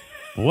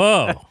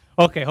 Whoa.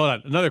 Okay, hold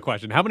on. Another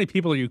question. How many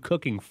people are you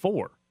cooking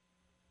for?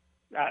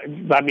 I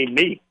mean,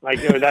 me.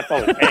 That's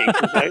all it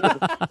takes. Right?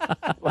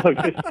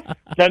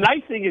 The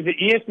nice thing is that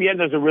ESPN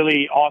does a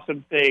really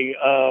awesome thing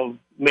of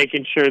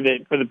making sure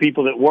that for the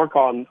people that work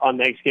on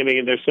Thanksgiving,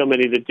 and there's so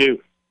many that do,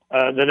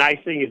 the nice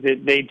thing is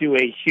that they do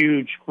a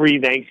huge free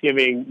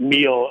Thanksgiving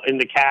meal in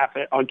the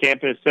cafe on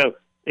campus. So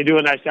they do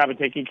a nice job of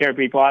taking care of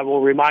people. I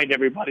will remind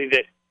everybody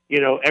that,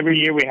 every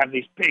year we have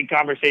these big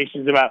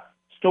conversations about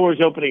stores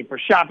opening for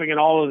shopping and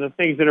all of the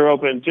things that are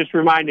open. Just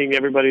reminding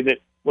everybody that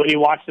when you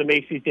watch the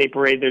Macy's Day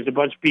Parade, there's a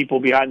bunch of people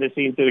behind the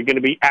scenes that are going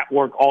to be at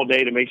work all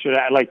day to make sure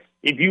that,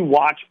 if you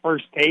watch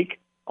First Take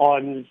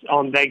on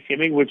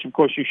Thanksgiving, which of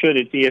course you should,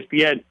 it's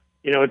ESPN,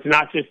 it's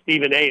not just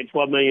Stephen A. at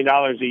 $12 million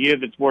a year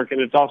that's working.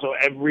 It's also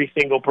every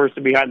single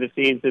person behind the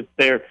scenes that's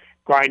there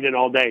grinding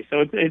all day.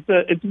 So it's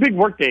a big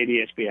work day at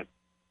ESPN.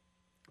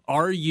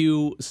 Are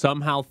you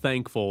somehow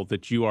thankful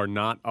that you are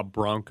not a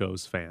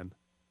Broncos fan?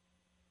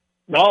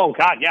 Oh,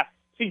 God, yeah.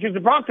 See, because the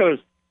Broncos,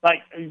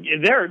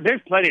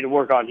 there's plenty to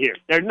work on here.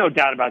 There's no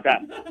doubt about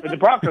that. But the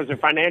Broncos are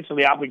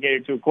financially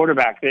obligated to a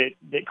quarterback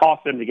that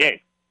cost them the game.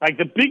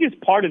 The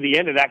biggest part of the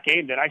end of that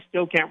game that I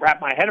still can't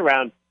wrap my head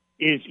around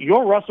is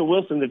you're Russell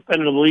Wilson that's been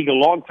in the league a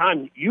long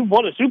time. You've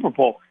won a Super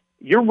Bowl.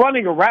 You're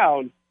running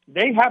around.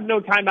 They have no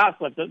timeouts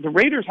left. The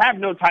Raiders have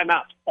no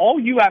timeouts. All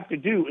you have to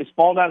do is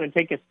fall down and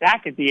take a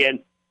sack at the end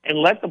and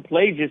let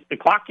the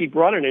clock keep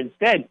running.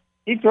 Instead,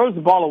 he throws the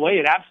ball away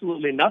at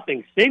absolutely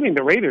nothing, saving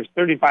the Raiders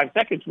 35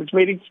 seconds, which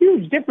made a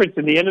huge difference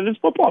in the end of this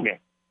football game.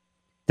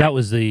 That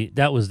was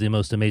the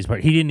most amazing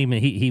part.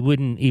 He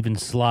wouldn't even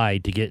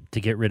slide to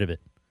get rid of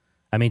it.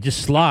 I mean,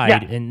 just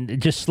slide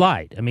and just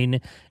slide. I mean,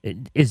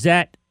 is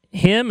that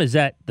him? Is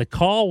that the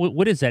call?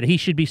 What is that? He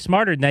should be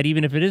smarter than that,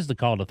 even if it is the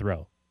call to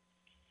throw.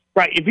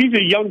 Right. If he's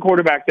a young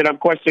quarterback, then I'm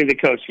questioning the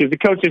coach, because the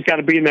coach has got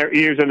to be in their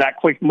ears in that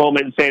quick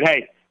moment and saying,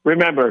 hey,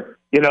 remember,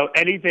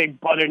 anything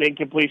but an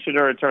incompletion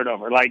or a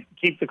turnover.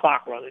 Keep the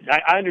clock running.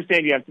 I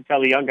understand you have to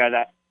tell the young guy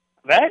that.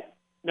 Vet?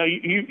 No,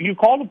 you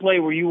called a play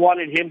where you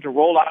wanted him to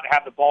roll out and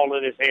have the ball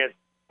in his hands,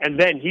 and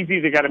then he's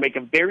either got to make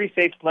a very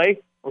safe play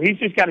or he's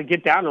just got to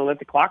get down and let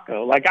the clock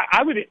go.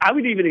 I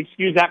would even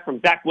excuse that from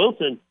Zach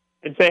Wilson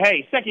and say,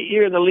 hey, second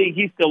year in the league,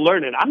 he's still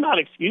learning. I'm not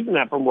excusing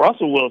that from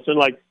Russell Wilson.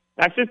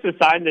 That's just a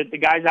sign that the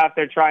guy's out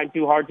there trying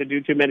too hard to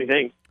do too many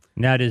things.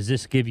 Now, does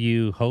this give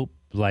you hope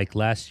like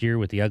last year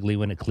with the ugly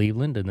win at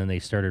Cleveland and then they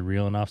started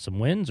reeling off some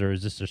wins, or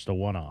is this just a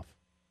one-off?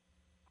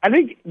 I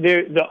think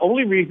the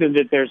only reason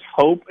that there's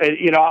hope,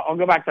 and I'll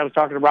go back to I was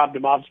talking to Rob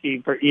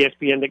Demovsky for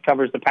ESPN that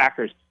covers the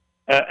Packers,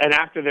 and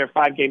after their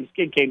 5-game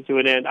skid came to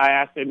an end, I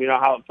asked him,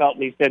 how it felt,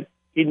 and he said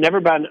he'd never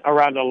been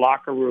around a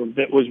locker room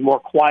that was more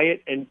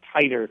quiet and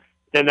tighter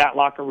than that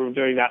locker room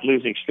during that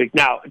losing streak.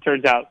 Now, it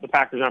turns out the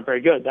Packers aren't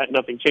very good.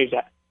 Nothing changed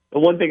that. The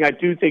one thing I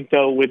do think,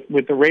 though,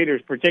 with the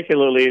Raiders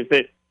particularly, is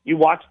that you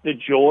watch the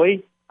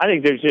joy. I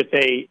think there's just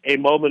a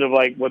moment of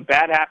like, when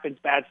bad happens,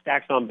 bad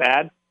stacks on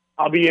bad.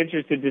 I'll be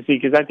interested to see,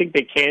 because I think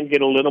they can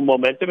get a little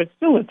momentum. It's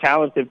still a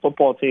talented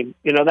football team.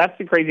 That's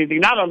the crazy thing,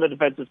 not on the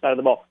defensive side of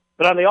the ball,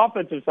 but on the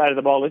offensive side of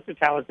the ball, it's a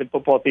talented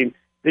football team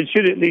that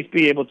should at least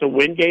be able to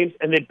win games,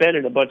 and they've been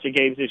in a bunch of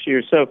games this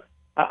year. So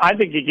I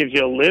think it gives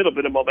you a little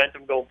bit of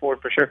momentum going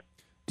forward for sure.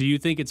 Do you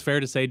think it's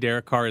fair to say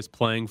Derek Carr is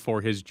playing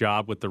for his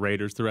job with the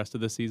Raiders the rest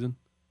of the season?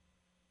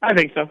 I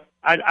think so.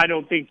 I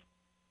don't think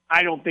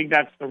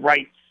that's the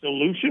right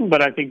solution,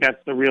 but I think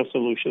that's the real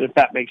solution, if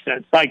that makes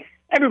sense. Like,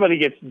 everybody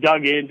gets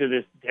dug into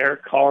this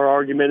Derek Carr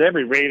argument,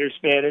 every Raiders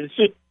fan, and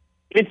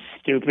it's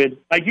stupid.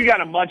 Like, you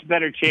got a much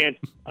better chance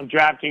of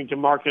drafting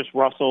DeMarcus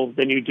Russell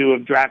than you do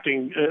of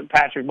drafting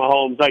Patrick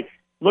Mahomes. Like,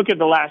 look at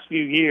the last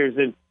few years,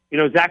 and,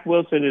 Zach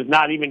Wilson is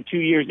not even 2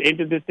 years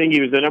into this thing. He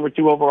was the number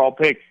 2 overall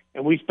pick,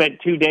 and we spent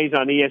 2 days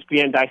on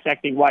ESPN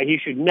dissecting why he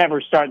should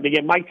never start.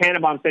 Again, Mike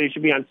Tannenbaum said he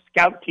should be on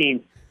scout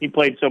team. He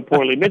played so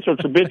poorly. Mitchell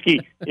Trubisky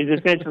is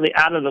essentially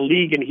out of the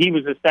league, and he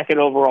was the 2nd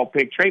overall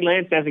pick. Trey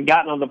Lance hasn't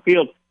gotten on the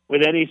field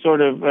with any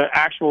sort of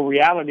actual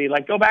reality.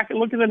 Like, go back and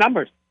look at the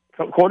numbers.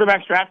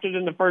 Quarterbacks drafted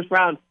in the first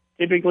round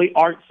typically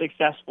aren't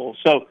successful.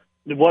 So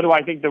what do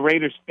I think the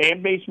Raiders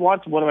fan base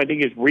wants? What do I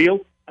think is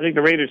real? I think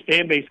the Raiders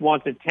fan base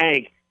wants a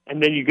tank,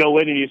 and then you go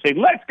in and you say,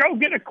 let's go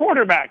get a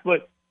quarterback.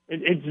 But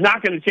it's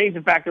not going to change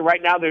the fact that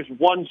right now there's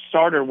one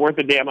starter worth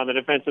a damn on the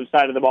defensive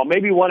side of the ball.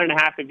 Maybe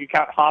 1.5 if you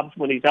count Hobbs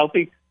when he's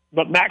healthy.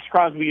 But Max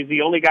Crosby is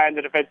the only guy on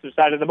the defensive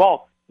side of the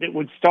ball that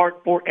would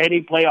start for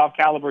any playoff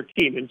caliber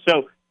team. And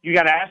so you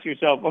got to ask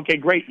yourself, okay,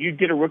 great, you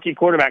get a rookie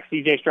quarterback,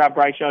 C.J. Stroud,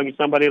 Bryce Young,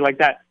 somebody like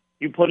that.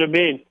 You put them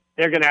in,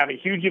 they're going to have a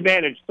huge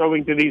advantage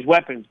throwing to these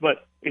weapons,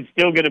 but it's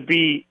still going to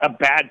be a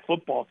bad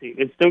football team.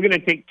 It's still going to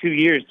take 2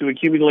 years to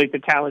accumulate the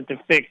talent to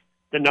fix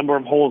the number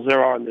of holes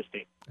there are in this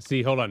team.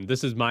 See, hold on.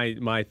 This is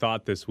my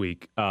thought this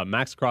week.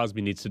 Max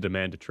Crosby needs to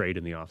demand a trade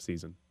in the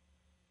offseason.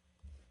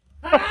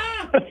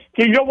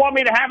 You don't want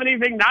me to have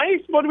anything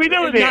nice? What are we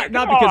doing here?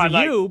 Not because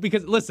of you,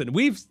 because, listen,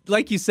 we've,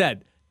 like you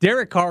said,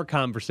 Derek Carr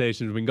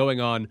conversations have been going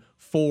on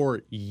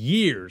for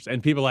years,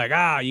 and people are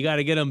like, you got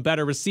to get him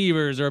better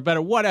receivers or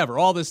better whatever,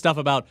 all this stuff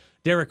about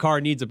Derek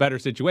Carr needs a better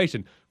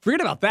situation.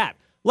 Forget about that.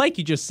 Like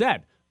you just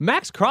said,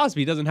 Max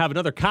Crosby doesn't have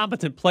another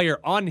competent player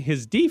on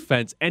his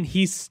defense, and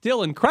he's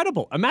still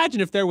incredible.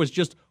 Imagine if there was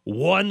just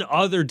one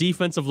other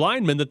defensive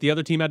lineman that the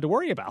other team had to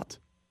worry about.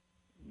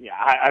 Yeah,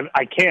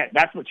 I can't.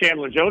 That's what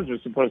Chandler Jones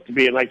was supposed to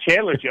be. And, like,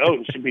 Chandler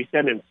Jones should be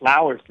sending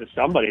flowers to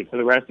somebody for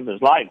the rest of his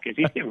life because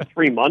he's getting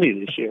free money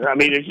this year. I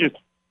mean,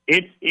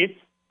 it's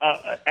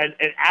an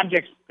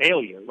abject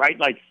failure, right?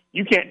 Like,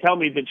 you can't tell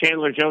me that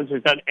Chandler Jones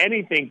has done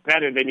anything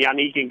better than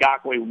Yannick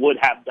Ngakoue would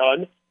have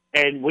done,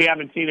 and we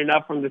haven't seen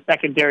enough from the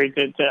secondary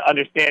to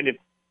understand if,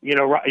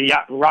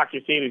 Rock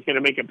Ya-Sin is going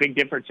to make a big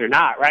difference or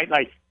not, right?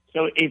 Like,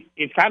 so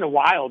it's kind of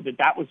wild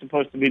that was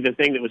supposed to be the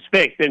thing that was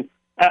fixed. And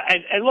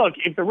look,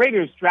 if the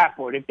Raiders draft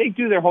board, if they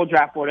do their whole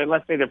draft board, and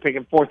let's say they're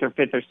picking 4th or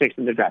 5th or 6th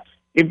in the draft,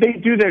 if they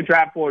do their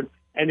draft board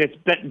and it's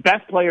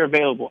best player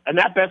available, and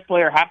that best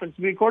player happens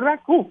to be a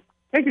quarterback, cool,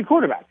 take a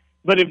quarterback.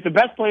 But if the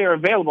best player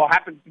available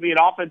happens to be an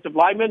offensive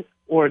lineman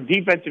or a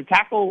defensive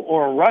tackle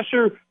or a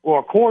rusher or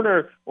a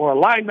corner or a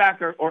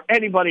linebacker or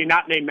anybody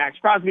not named Max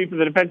Crosby for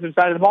the defensive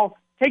side of the ball,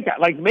 take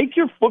that. Like, make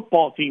your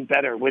football team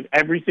better with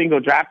every single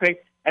draft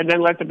pick and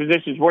then let the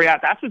positions worry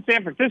out. That's what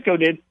San Francisco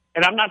did.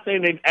 And I'm not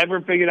saying they've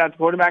ever figured out the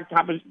quarterback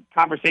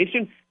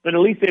conversation, but at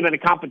least they've been a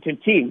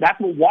competent team. That's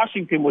what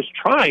Washington was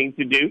trying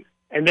to do,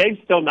 and they've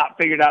still not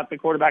figured out the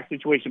quarterback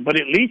situation. But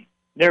at least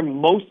they're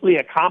mostly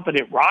a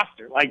competent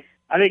roster. Like,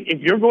 I think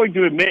if you're going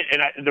to admit,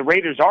 and the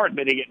Raiders are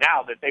admitting it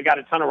now, that they've got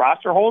a ton of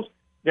roster holes,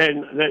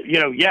 then,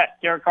 yes,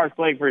 Derek Carr's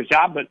playing for his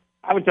job, but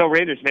I would tell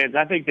Raiders fans,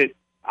 I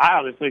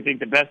honestly think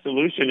the best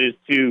solution is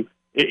to,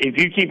 if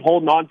you keep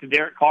holding on to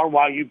Derek Carr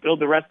while you build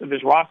the rest of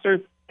his roster,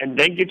 and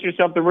then get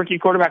yourself the rookie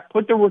quarterback,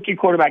 put the rookie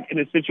quarterback in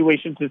a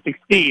situation to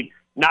succeed,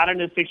 not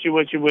in a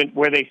situation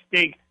where they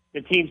stink,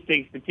 the team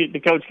stinks, the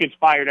coach gets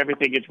fired,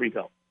 everything gets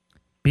rebuilt.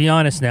 Be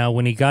honest now,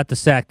 when he got the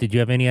sack, did you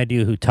have any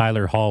idea who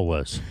Tyler Hall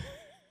was?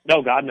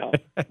 No, God, no.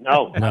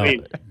 No. I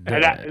mean,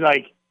 that's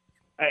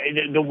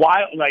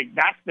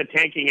the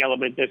tanking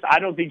element. I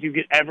don't think you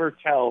could ever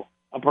tell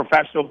a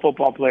professional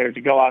football player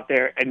to go out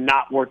there and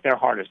not work their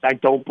hardest. I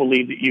don't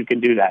believe that you can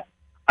do that.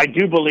 I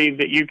do believe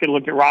that you can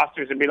look at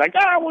rosters and be like,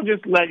 we'll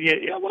just let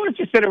we'll let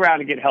you sit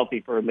around and get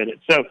healthy for a minute.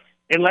 So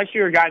unless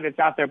you're a guy that's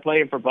out there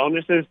playing for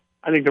bonuses,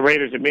 I think the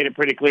Raiders have made it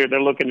pretty clear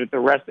they're looking at the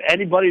rest.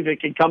 Anybody that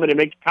can come in and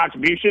make a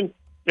contribution,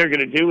 they're going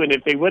to do. And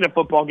if they win a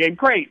football game,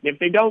 great. And if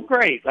they don't,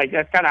 great. Like,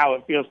 that's kind of how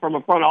it feels from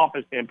a front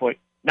office standpoint,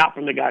 not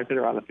from the guys that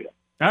are on the field.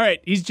 All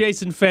right, he's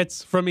Jason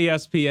Fitz from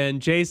ESPN.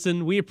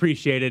 Jason, we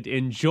appreciate it.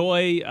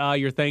 Enjoy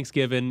your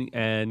Thanksgiving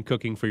and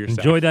cooking for yourself.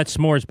 Enjoy that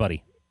s'mores,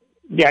 buddy.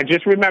 Yeah,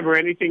 just remember,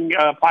 anything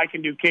pie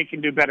can do, cake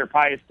can do better.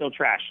 Pie is still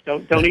trash.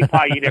 Don't eat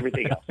pie, eat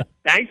everything else.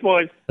 Thanks,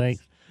 boys.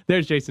 Thanks.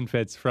 There's Jason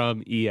Fitz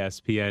from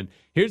ESPN.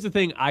 Here's the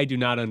thing I do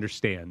not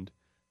understand.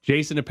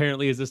 Jason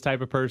apparently is this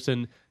type of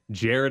person.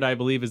 Jared, I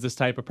believe, is this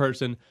type of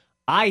person.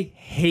 I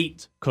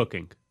hate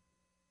cooking.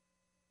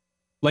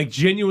 Like,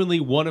 genuinely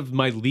one of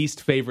my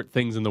least favorite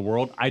things in the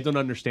world. I don't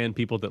understand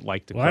people that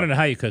like to cook. I don't know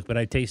how you cook, but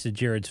I tasted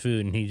Jared's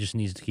food, and he just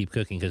needs to keep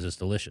cooking because it's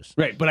delicious.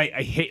 Right, but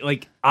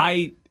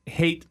I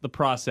hate the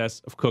process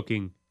of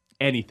cooking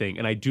anything,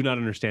 and I do not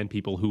understand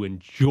people who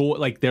enjoy,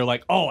 like, they're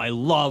like, oh, I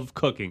love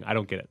cooking. I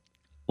don't get it.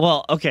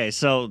 Well, okay,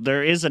 so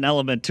there is an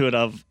element to it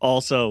of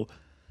also,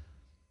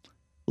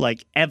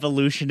 like,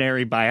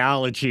 evolutionary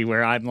biology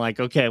where I'm like,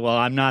 okay, well,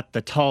 I'm not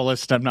the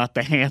tallest, I'm not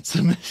the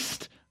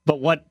handsomest,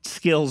 but what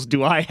skills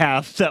do I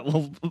have that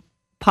will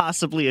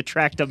possibly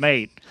attract a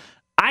mate?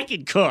 I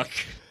can cook.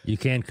 You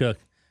can cook.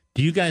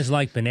 Do you guys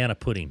like banana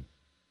pudding?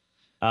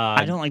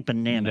 I don't like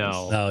bananas.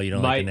 No. Oh, you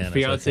don't like bananas.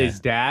 My fiance's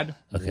dad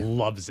Okay.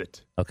 loves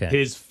it. Okay.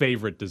 His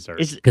favorite dessert.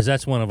 Because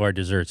that's one of our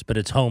desserts, but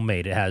it's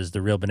homemade. It has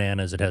the real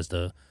bananas. It has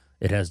the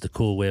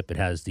Cool Whip. It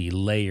has the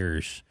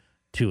layers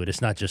to it.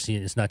 It's not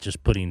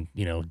just putting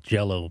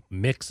Jell-O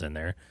mix in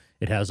there.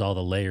 It has all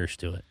the layers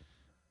to it.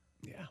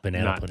 Yeah,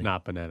 banana pudding.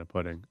 Not banana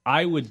pudding.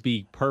 I would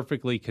be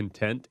perfectly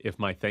content if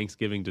my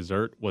Thanksgiving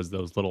dessert was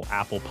those little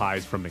apple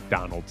pies from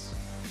McDonald's.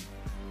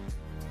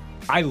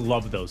 I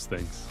love those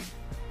things.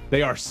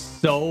 They are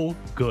so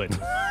good.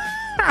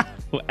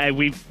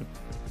 The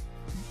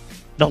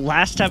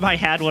last time I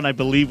had one, I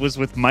believe, was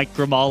with Mike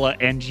Grimala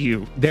and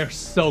you. They're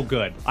so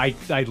good. I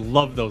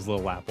love those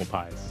little apple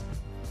pies.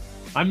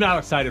 I'm now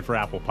excited for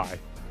apple pie.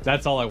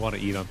 That's all I want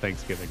to eat on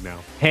Thanksgiving now.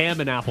 Ham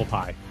and apple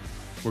pie.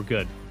 We're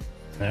good.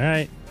 All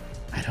right.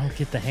 I don't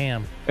get the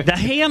ham. The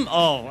ham?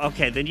 Oh,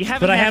 okay. Then you haven't.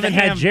 But I had haven't the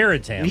ham. had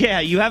Jared's ham. Yeah,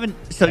 you haven't.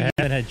 So I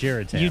haven't had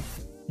Jared's ham. You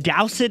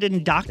douse it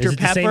in Dr. Is it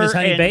Pepper. the same as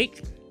Honey and,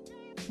 Bake?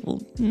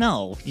 Well,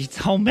 no, it's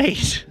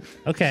homemade.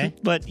 Okay.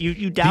 But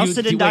you douse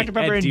it in Dr.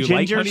 Pepper and do you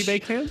ginger. like honey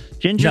baked ham?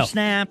 Ginger No.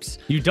 snaps.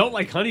 You don't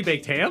like honey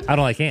baked ham? I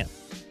don't like ham.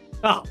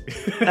 Oh.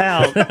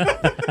 Well,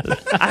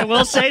 I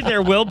will say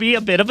there will be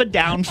a bit of a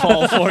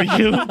downfall for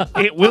you.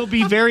 It will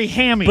be very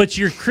hammy. But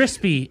your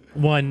crispy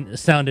one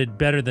sounded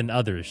better than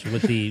others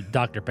with the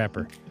Dr.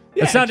 Pepper.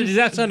 Yeah,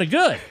 that sounded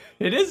good.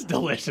 It is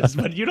delicious,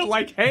 but you don't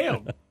like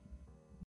ham.